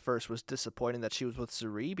Felicia at first was disappointed that she was with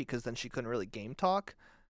Suri because then she couldn't really game talk.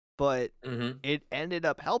 But it ended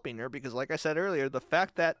up helping her because, like I said earlier, the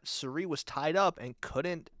fact that Suri was tied up and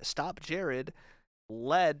couldn't stop Jared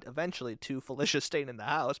led eventually to Felicia staying in the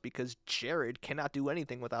house because Jared cannot do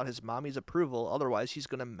anything without his mommy's approval. Otherwise, he's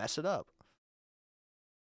going to mess it up.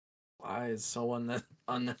 Why is so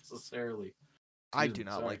unnecessarily? I do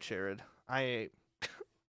not like Jared.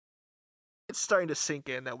 It's starting to sink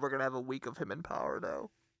in that we're going to have a week of him in power now.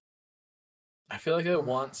 I feel like I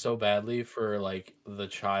want so badly for like the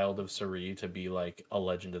child of Suri to be like a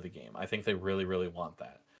legend of the game. I think they really, really want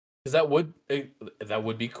that because that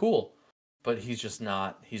would be cool. But he's just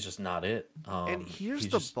not it. And here's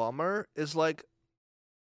the bummer is like,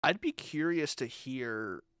 I'd be curious to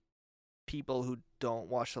hear people who don't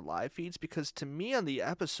watch the live feeds because to me on the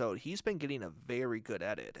episode, he's been getting a very good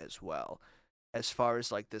edit as well. As far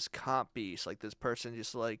as like this comp piece, like this person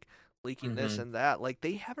just like leaking this and that, like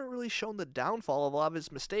they haven't really shown the downfall of a lot of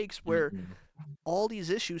his mistakes where all these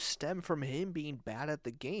issues stem from him being bad at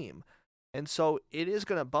the game. And so it is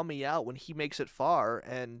going to bum me out when he makes it far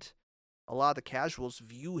and a lot of the casuals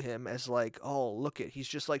view him as like, oh, he's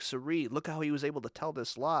just like Suri. Look how he was able to tell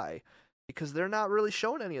this lie. Because they're not really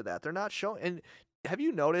showing any of that. They're not showing. And have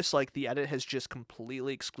you noticed like the edit has just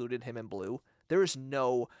completely excluded him and Blue? There is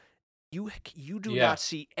no. You do not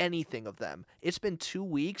see anything of them. It's been 2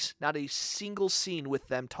 weeks, not a single scene with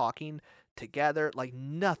them talking together, like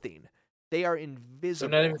nothing. They are They're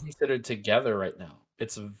invisible. not even considered together right now.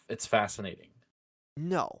 It's fascinating.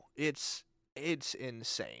 No, it's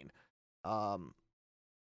insane. Um,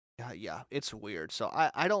 yeah, it's weird. So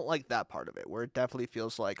I don't like that part of it, where it definitely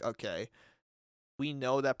feels like, okay, we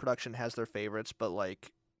know that production has their favorites, but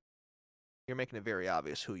like you're making it very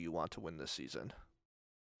obvious who you want to win this season.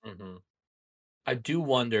 Hmm. I do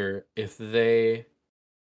wonder if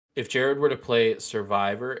Jared were to play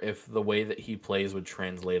Survivor, if the way that he plays would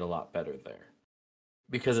translate a lot better there.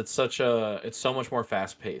 Because it's so much more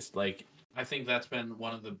fast paced. Like, I think that's been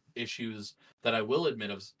one of the issues that I will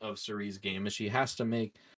admit of Cerie's game is she has to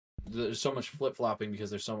make there's so much flip flopping because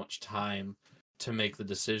there's so much time to make the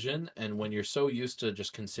decision, and when you're so used to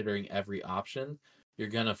just considering every option, you're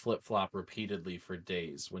gonna flip flop repeatedly for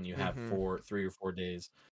days when you have Mm-hmm. 3 or 4 days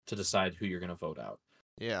to decide who you're gonna vote out.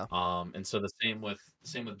 Yeah. And so the same with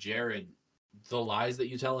Jared. The lies that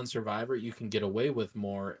you tell in Survivor, you can get away with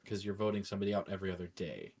more because you're voting somebody out every other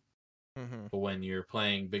day. Mm-hmm. But when you're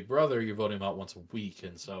playing Big Brother, you're voting them out once a week,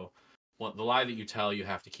 and so the lie that you tell, you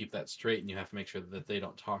have to keep that straight, and you have to make sure that they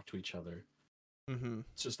don't talk to each other. Mm-hmm.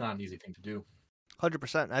 It's just not an easy thing to do.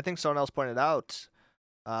 100%. I think someone else pointed out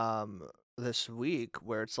this week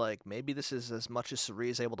where it's like maybe this is as much as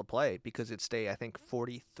Sari is able to play because it's day I think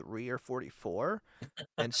 43 or 44,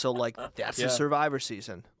 and so like that's the Yeah. Survivor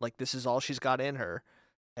season. Like this is all she's got in her,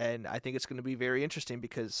 and I think it's going to be very interesting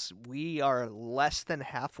because we are less than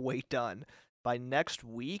halfway done. By next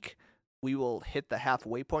week, we will hit the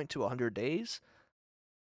halfway point to 100 days.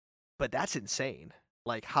 But that's insane.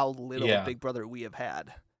 Like how little Yeah. Big Brother we have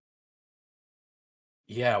had.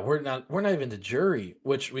 Yeah, we're not even to jury,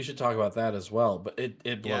 which we should talk about that as well. But it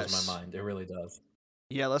blows Yes. my mind. It really does.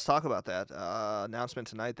 Yeah, let's talk about that. Announcement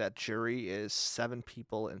tonight that jury is 7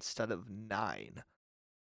 people instead of 9.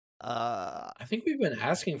 I think we've been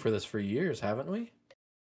asking for this for years, haven't we?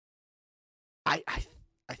 I I,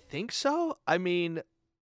 I think so. I mean,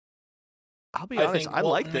 I'll be I honest. think I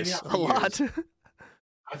well, like maybe this not for a lot. years.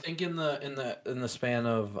 I think in the span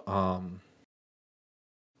of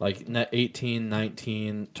like 18,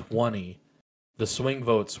 19, 20, the swing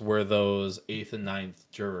votes were those 8th and 9th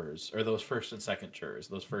jurors, or those first and second jurors,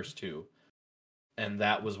 those first two. And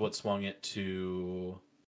that was what swung it to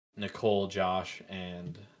Nicole, Josh,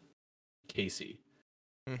 and Casey.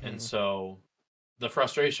 And Mhm. so the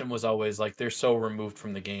frustration was always like they're so removed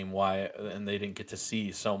from the game, why, and they didn't get to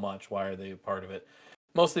see so much, why are they a part of it?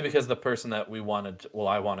 Mostly because the person that I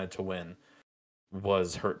wanted to win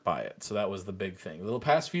was hurt by it. So that was the big thing. The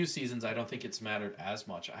past few seasons, I don't think it's mattered as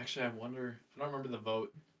much. Actually, I don't remember the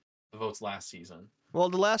votes last season. Well,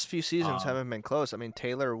 the last few seasons Um, haven't been close. I mean,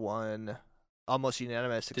 Taylor won almost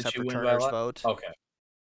unanimous did except she for win by a Turner's lot? vote. Okay,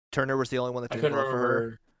 Turner was the only one that I didn't couldn't vote for her.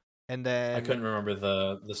 remember. And I then couldn't remember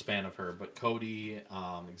the span of her, but Cody, Xavier, they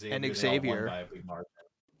all won Xavier, by a big margin.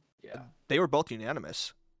 Yeah, they were both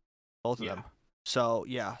unanimous, both of yeah. them. So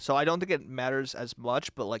yeah, so I don't think it matters as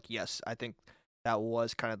much, but like yes, I think that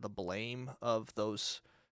was kind of the blame of those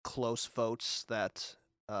close votes that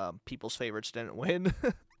people's favorites didn't win.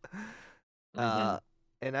 Mm-hmm.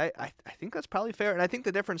 And I think that's probably fair. And I think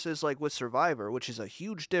the difference is like with Survivor, which is a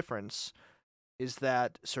huge difference, is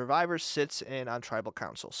that Survivor sits in on tribal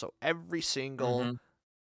council. So every single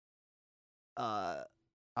Mm-hmm.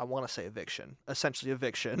 I want to say essentially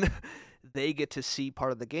eviction, they get to see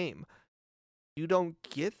part of the game. You don't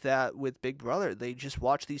get that with Big Brother. They just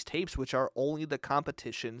watch these tapes, which are only the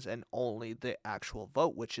competitions and only the actual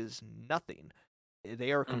vote, which is nothing.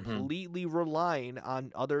 They are Mm-hmm. completely relying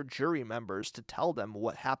on other jury members to tell them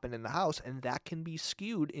what happened in the house, and that can be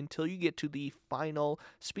skewed until you get to the final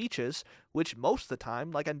speeches, which most of the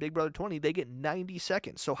time, like on Big Brother 20, they get 90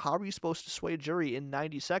 seconds. So how are you supposed to sway a jury in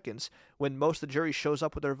 90 seconds when most of the jury shows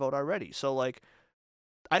up with their vote already? So, like,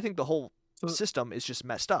 I think the whole system is just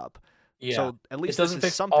messed up. Yeah, So at it least doesn't this is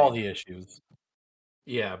fix something. all the issues.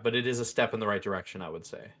 Yeah, but it is a step in the right direction, I would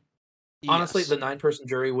say. Honestly, Yes. the 9-person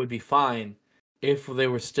jury would be fine if they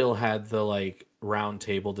were still had the like round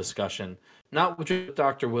table discussion, not with just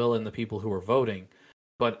Dr. Will and the people who were voting,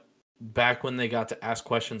 but back when they got to ask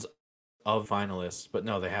questions of finalists. But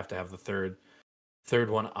no, they have to have the third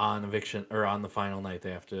one on eviction or on the final night. They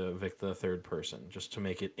have to evict the third person just to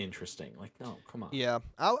make it interesting. Like, no, come on. Yeah,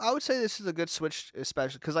 I would say this is a good switch,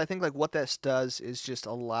 especially because I think like what this does is just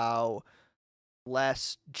allow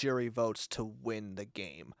less jury votes to win the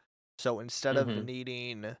game. So instead of Mm-hmm.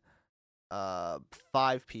 needing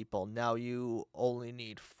 5 people, now you only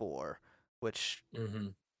need 4, which Mm-hmm.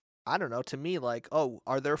 I don't know, to me like, oh,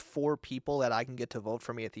 are there 4 people that I can get to vote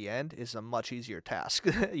for me at the end is a much easier task.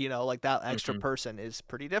 Like that extra Mm-hmm. person is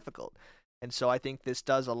pretty difficult. And so I think this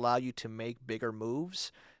does allow you to make bigger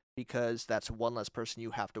moves because that's one less person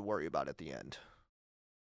you have to worry about at the end.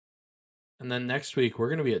 And then next week we're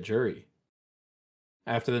gonna be at jury.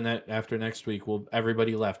 After next week,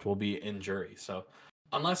 everybody left will be in jury. So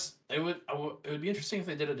unless it would be interesting if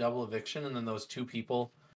they did a double eviction and then those two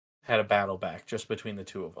people had a battle back just between the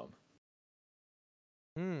two of them.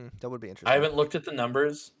 That would be I interesting. haven't looked at the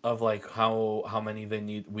numbers of like how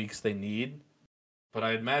many weeks they need, but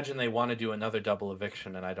I imagine they want to do another double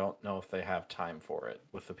eviction, and I don't know if they have time for it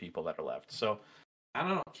with the people that are left. So I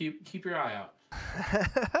don't know. Keep your eye out.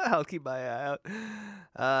 I'll keep my eye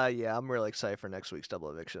out. Yeah, I'm really excited for next week's double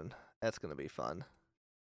eviction. That's gonna be fun.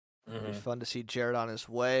 It'll be fun to see Jared on his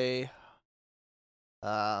way.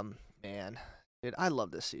 Man, dude, I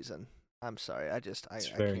love this season. I'm sorry, I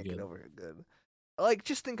can't get over it. Good. Like,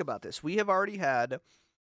 just think about this. We have already had,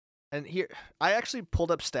 and here I actually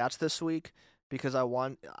pulled up stats this week because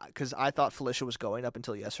I thought Felicia was going up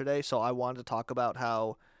until yesterday, so I wanted to talk about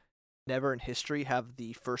how never in history have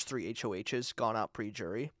the first 3 HOHs gone out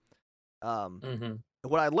pre-jury.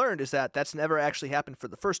 What I learned is that that's never actually happened for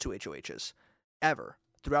the first 2 HOHs, ever.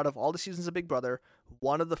 Throughout of all the seasons of Big Brother,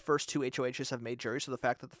 one of the first 2 HOHs have made jury, so the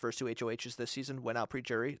fact that the first 2 HOHs this season went out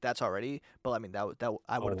pre-jury, that's already, but I mean, that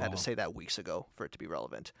I would have had to say that weeks ago for it to be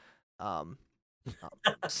relevant.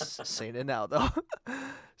 Saying it now, though.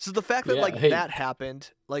 So the fact that, that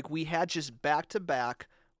happened, like, we had just back-to-back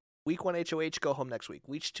week 1 HOH, go home next week.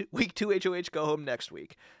 Week 2 HOH, go home next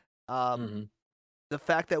week. The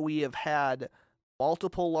fact that we have had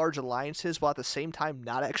multiple large alliances while at the same time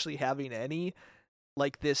not actually having any,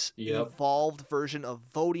 like this evolved version of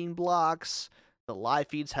voting blocks. The live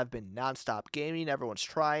feeds have been nonstop gaming. Everyone's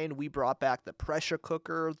trying. We brought back the pressure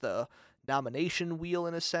cooker, the nomination wheel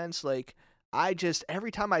in a sense. Like,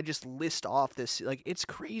 every time I just list off this, like, it's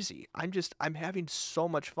crazy. I'm having so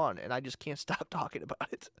much fun and I just can't stop talking about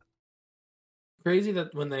it. Crazy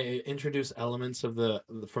that when they introduce elements of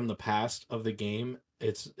from the past of the game,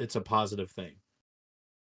 it's a positive thing.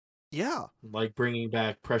 Yeah. Like bringing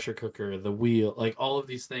back pressure cooker, the wheel, like all of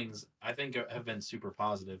these things I think have been super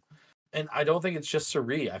positive. And I don't think it's just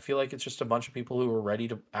Sari. I feel like it's just a bunch of people who are ready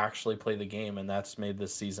to actually play the game, and that's made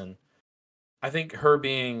this season. I think her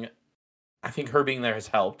being there has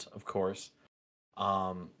helped, of course.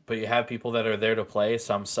 But you have people that are there to play.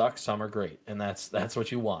 Some suck, some are great, and that's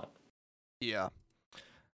what you want. Yeah.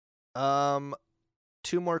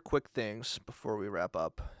 2 more quick things before we wrap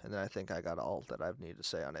up, and then I think I got all that I've needed to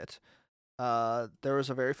say on it. There was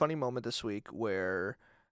a very funny moment this week where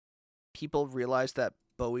people realized that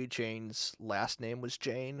Bowie Jane's last name was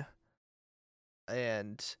Jane,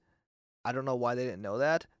 and I don't know why they didn't know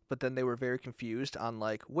that, but then they were very confused on,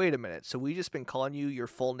 like, wait a minute, so we just been calling you your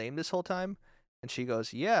full name this whole time? And she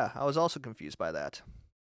goes, yeah, I was also confused by that.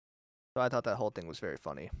 So I thought that whole thing was very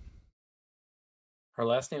funny. Her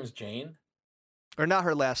last name's Jane? Or not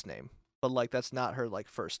her last name, but, like, that's not her, like,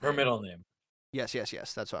 first name. Her middle name. Yes,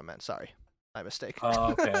 that's what I meant. Sorry. My mistake.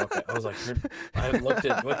 Oh, okay. I was like, I looked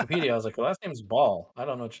at Wikipedia. I was like, her last name's Ball. I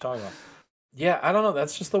don't know what you're talking about. Yeah, I don't know.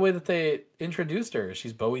 That's just the way that they introduced her.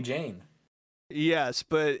 She's Bowie Jane. Yes,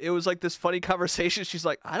 but it was like this funny conversation. She's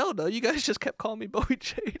like, I don't know. You guys just kept calling me Bowie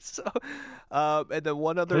Jane. So, and then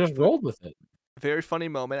one other. I just rolled with it. Very funny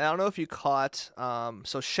moment. I don't know if you caught.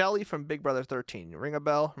 So Shelly from Big Brother 13. Ring a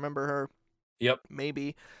bell? Remember her? Yep.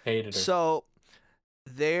 Maybe. Hated her.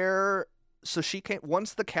 So she came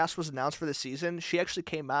once the cast was announced for the season. She actually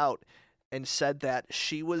came out and said that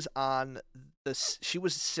she was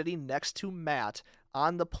sitting next to Matt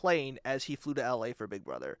on the plane as he flew to LA for Big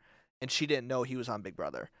Brother, and she didn't know he was on Big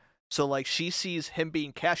Brother. So, like, she sees him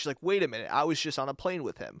being cast. She's like, wait a minute, I was just on a plane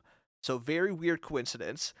with him. So very weird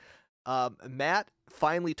coincidence. Matt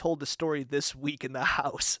finally told the story this week in the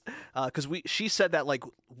house, because she said that like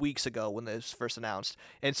weeks ago when this was first announced,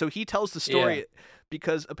 and so he tells the story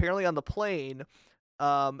because apparently on the plane,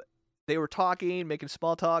 they were talking, making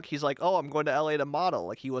small talk. He's like, "Oh, I'm going to LA to model."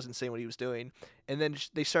 Like, he wasn't saying what he was doing, and then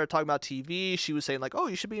they started talking about TV. She was saying like, "Oh,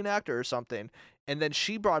 you should be an actor or something," and then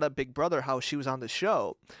she brought up Big Brother, how she was on the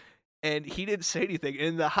show. And he didn't say anything.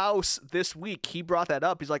 In the house this week, he brought that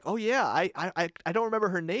up. He's like, "Oh yeah, I don't remember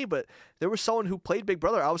her name, but there was someone who played Big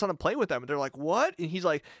Brother. I was on a plane with them." And they're like, "What?" And he's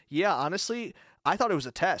like, "Yeah, honestly, I thought it was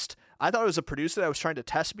a test. I thought it was a producer that was trying to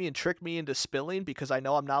test me and trick me into spilling because I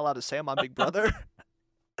know I'm not allowed to say I'm on Big Brother."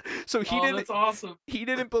 So that's awesome. He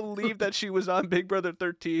didn't believe that she was on Big Brother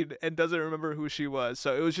 13 and doesn't remember who she was.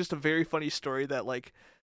 So it was just a very funny story that like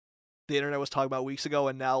the internet was talking about weeks ago,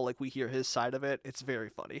 and now like we hear his side of it. It's very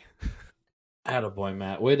funny. Attaboy,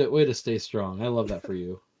 Matt. Way to stay strong. I love that for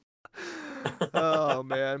you. Oh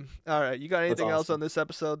man. All right. You got anything else awesome. on this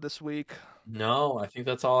episode this week? No, I think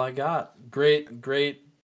that's all I got. Great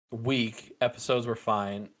week. Episodes were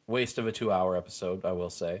fine. Waste of a 2-hour episode, I will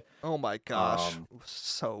say. Oh my gosh.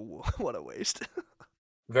 So what a waste.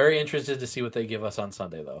 Very interested to see what they give us on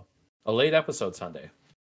Sunday, though. A late episode Sunday.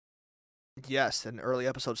 Yes, and early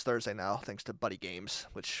episodes Thursday now, thanks to Buddy Games,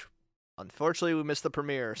 which unfortunately we missed the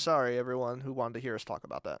premiere. Sorry, everyone who wanted to hear us talk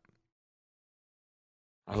about that.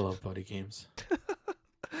 I love Buddy Games.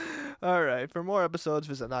 All right. For more episodes,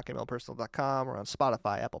 visit knockmlpersonal.com. We're on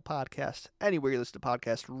Spotify, Apple Podcasts, anywhere you listen to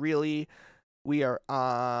podcasts, really. We are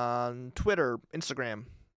on Twitter, Instagram,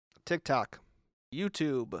 TikTok,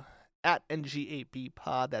 YouTube, at NGAP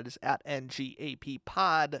Pod. That is at NGAP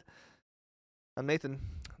Pod. I'm Nathan.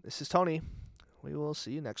 This is Tony. We will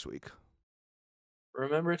see you next week.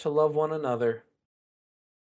 Remember to love one another.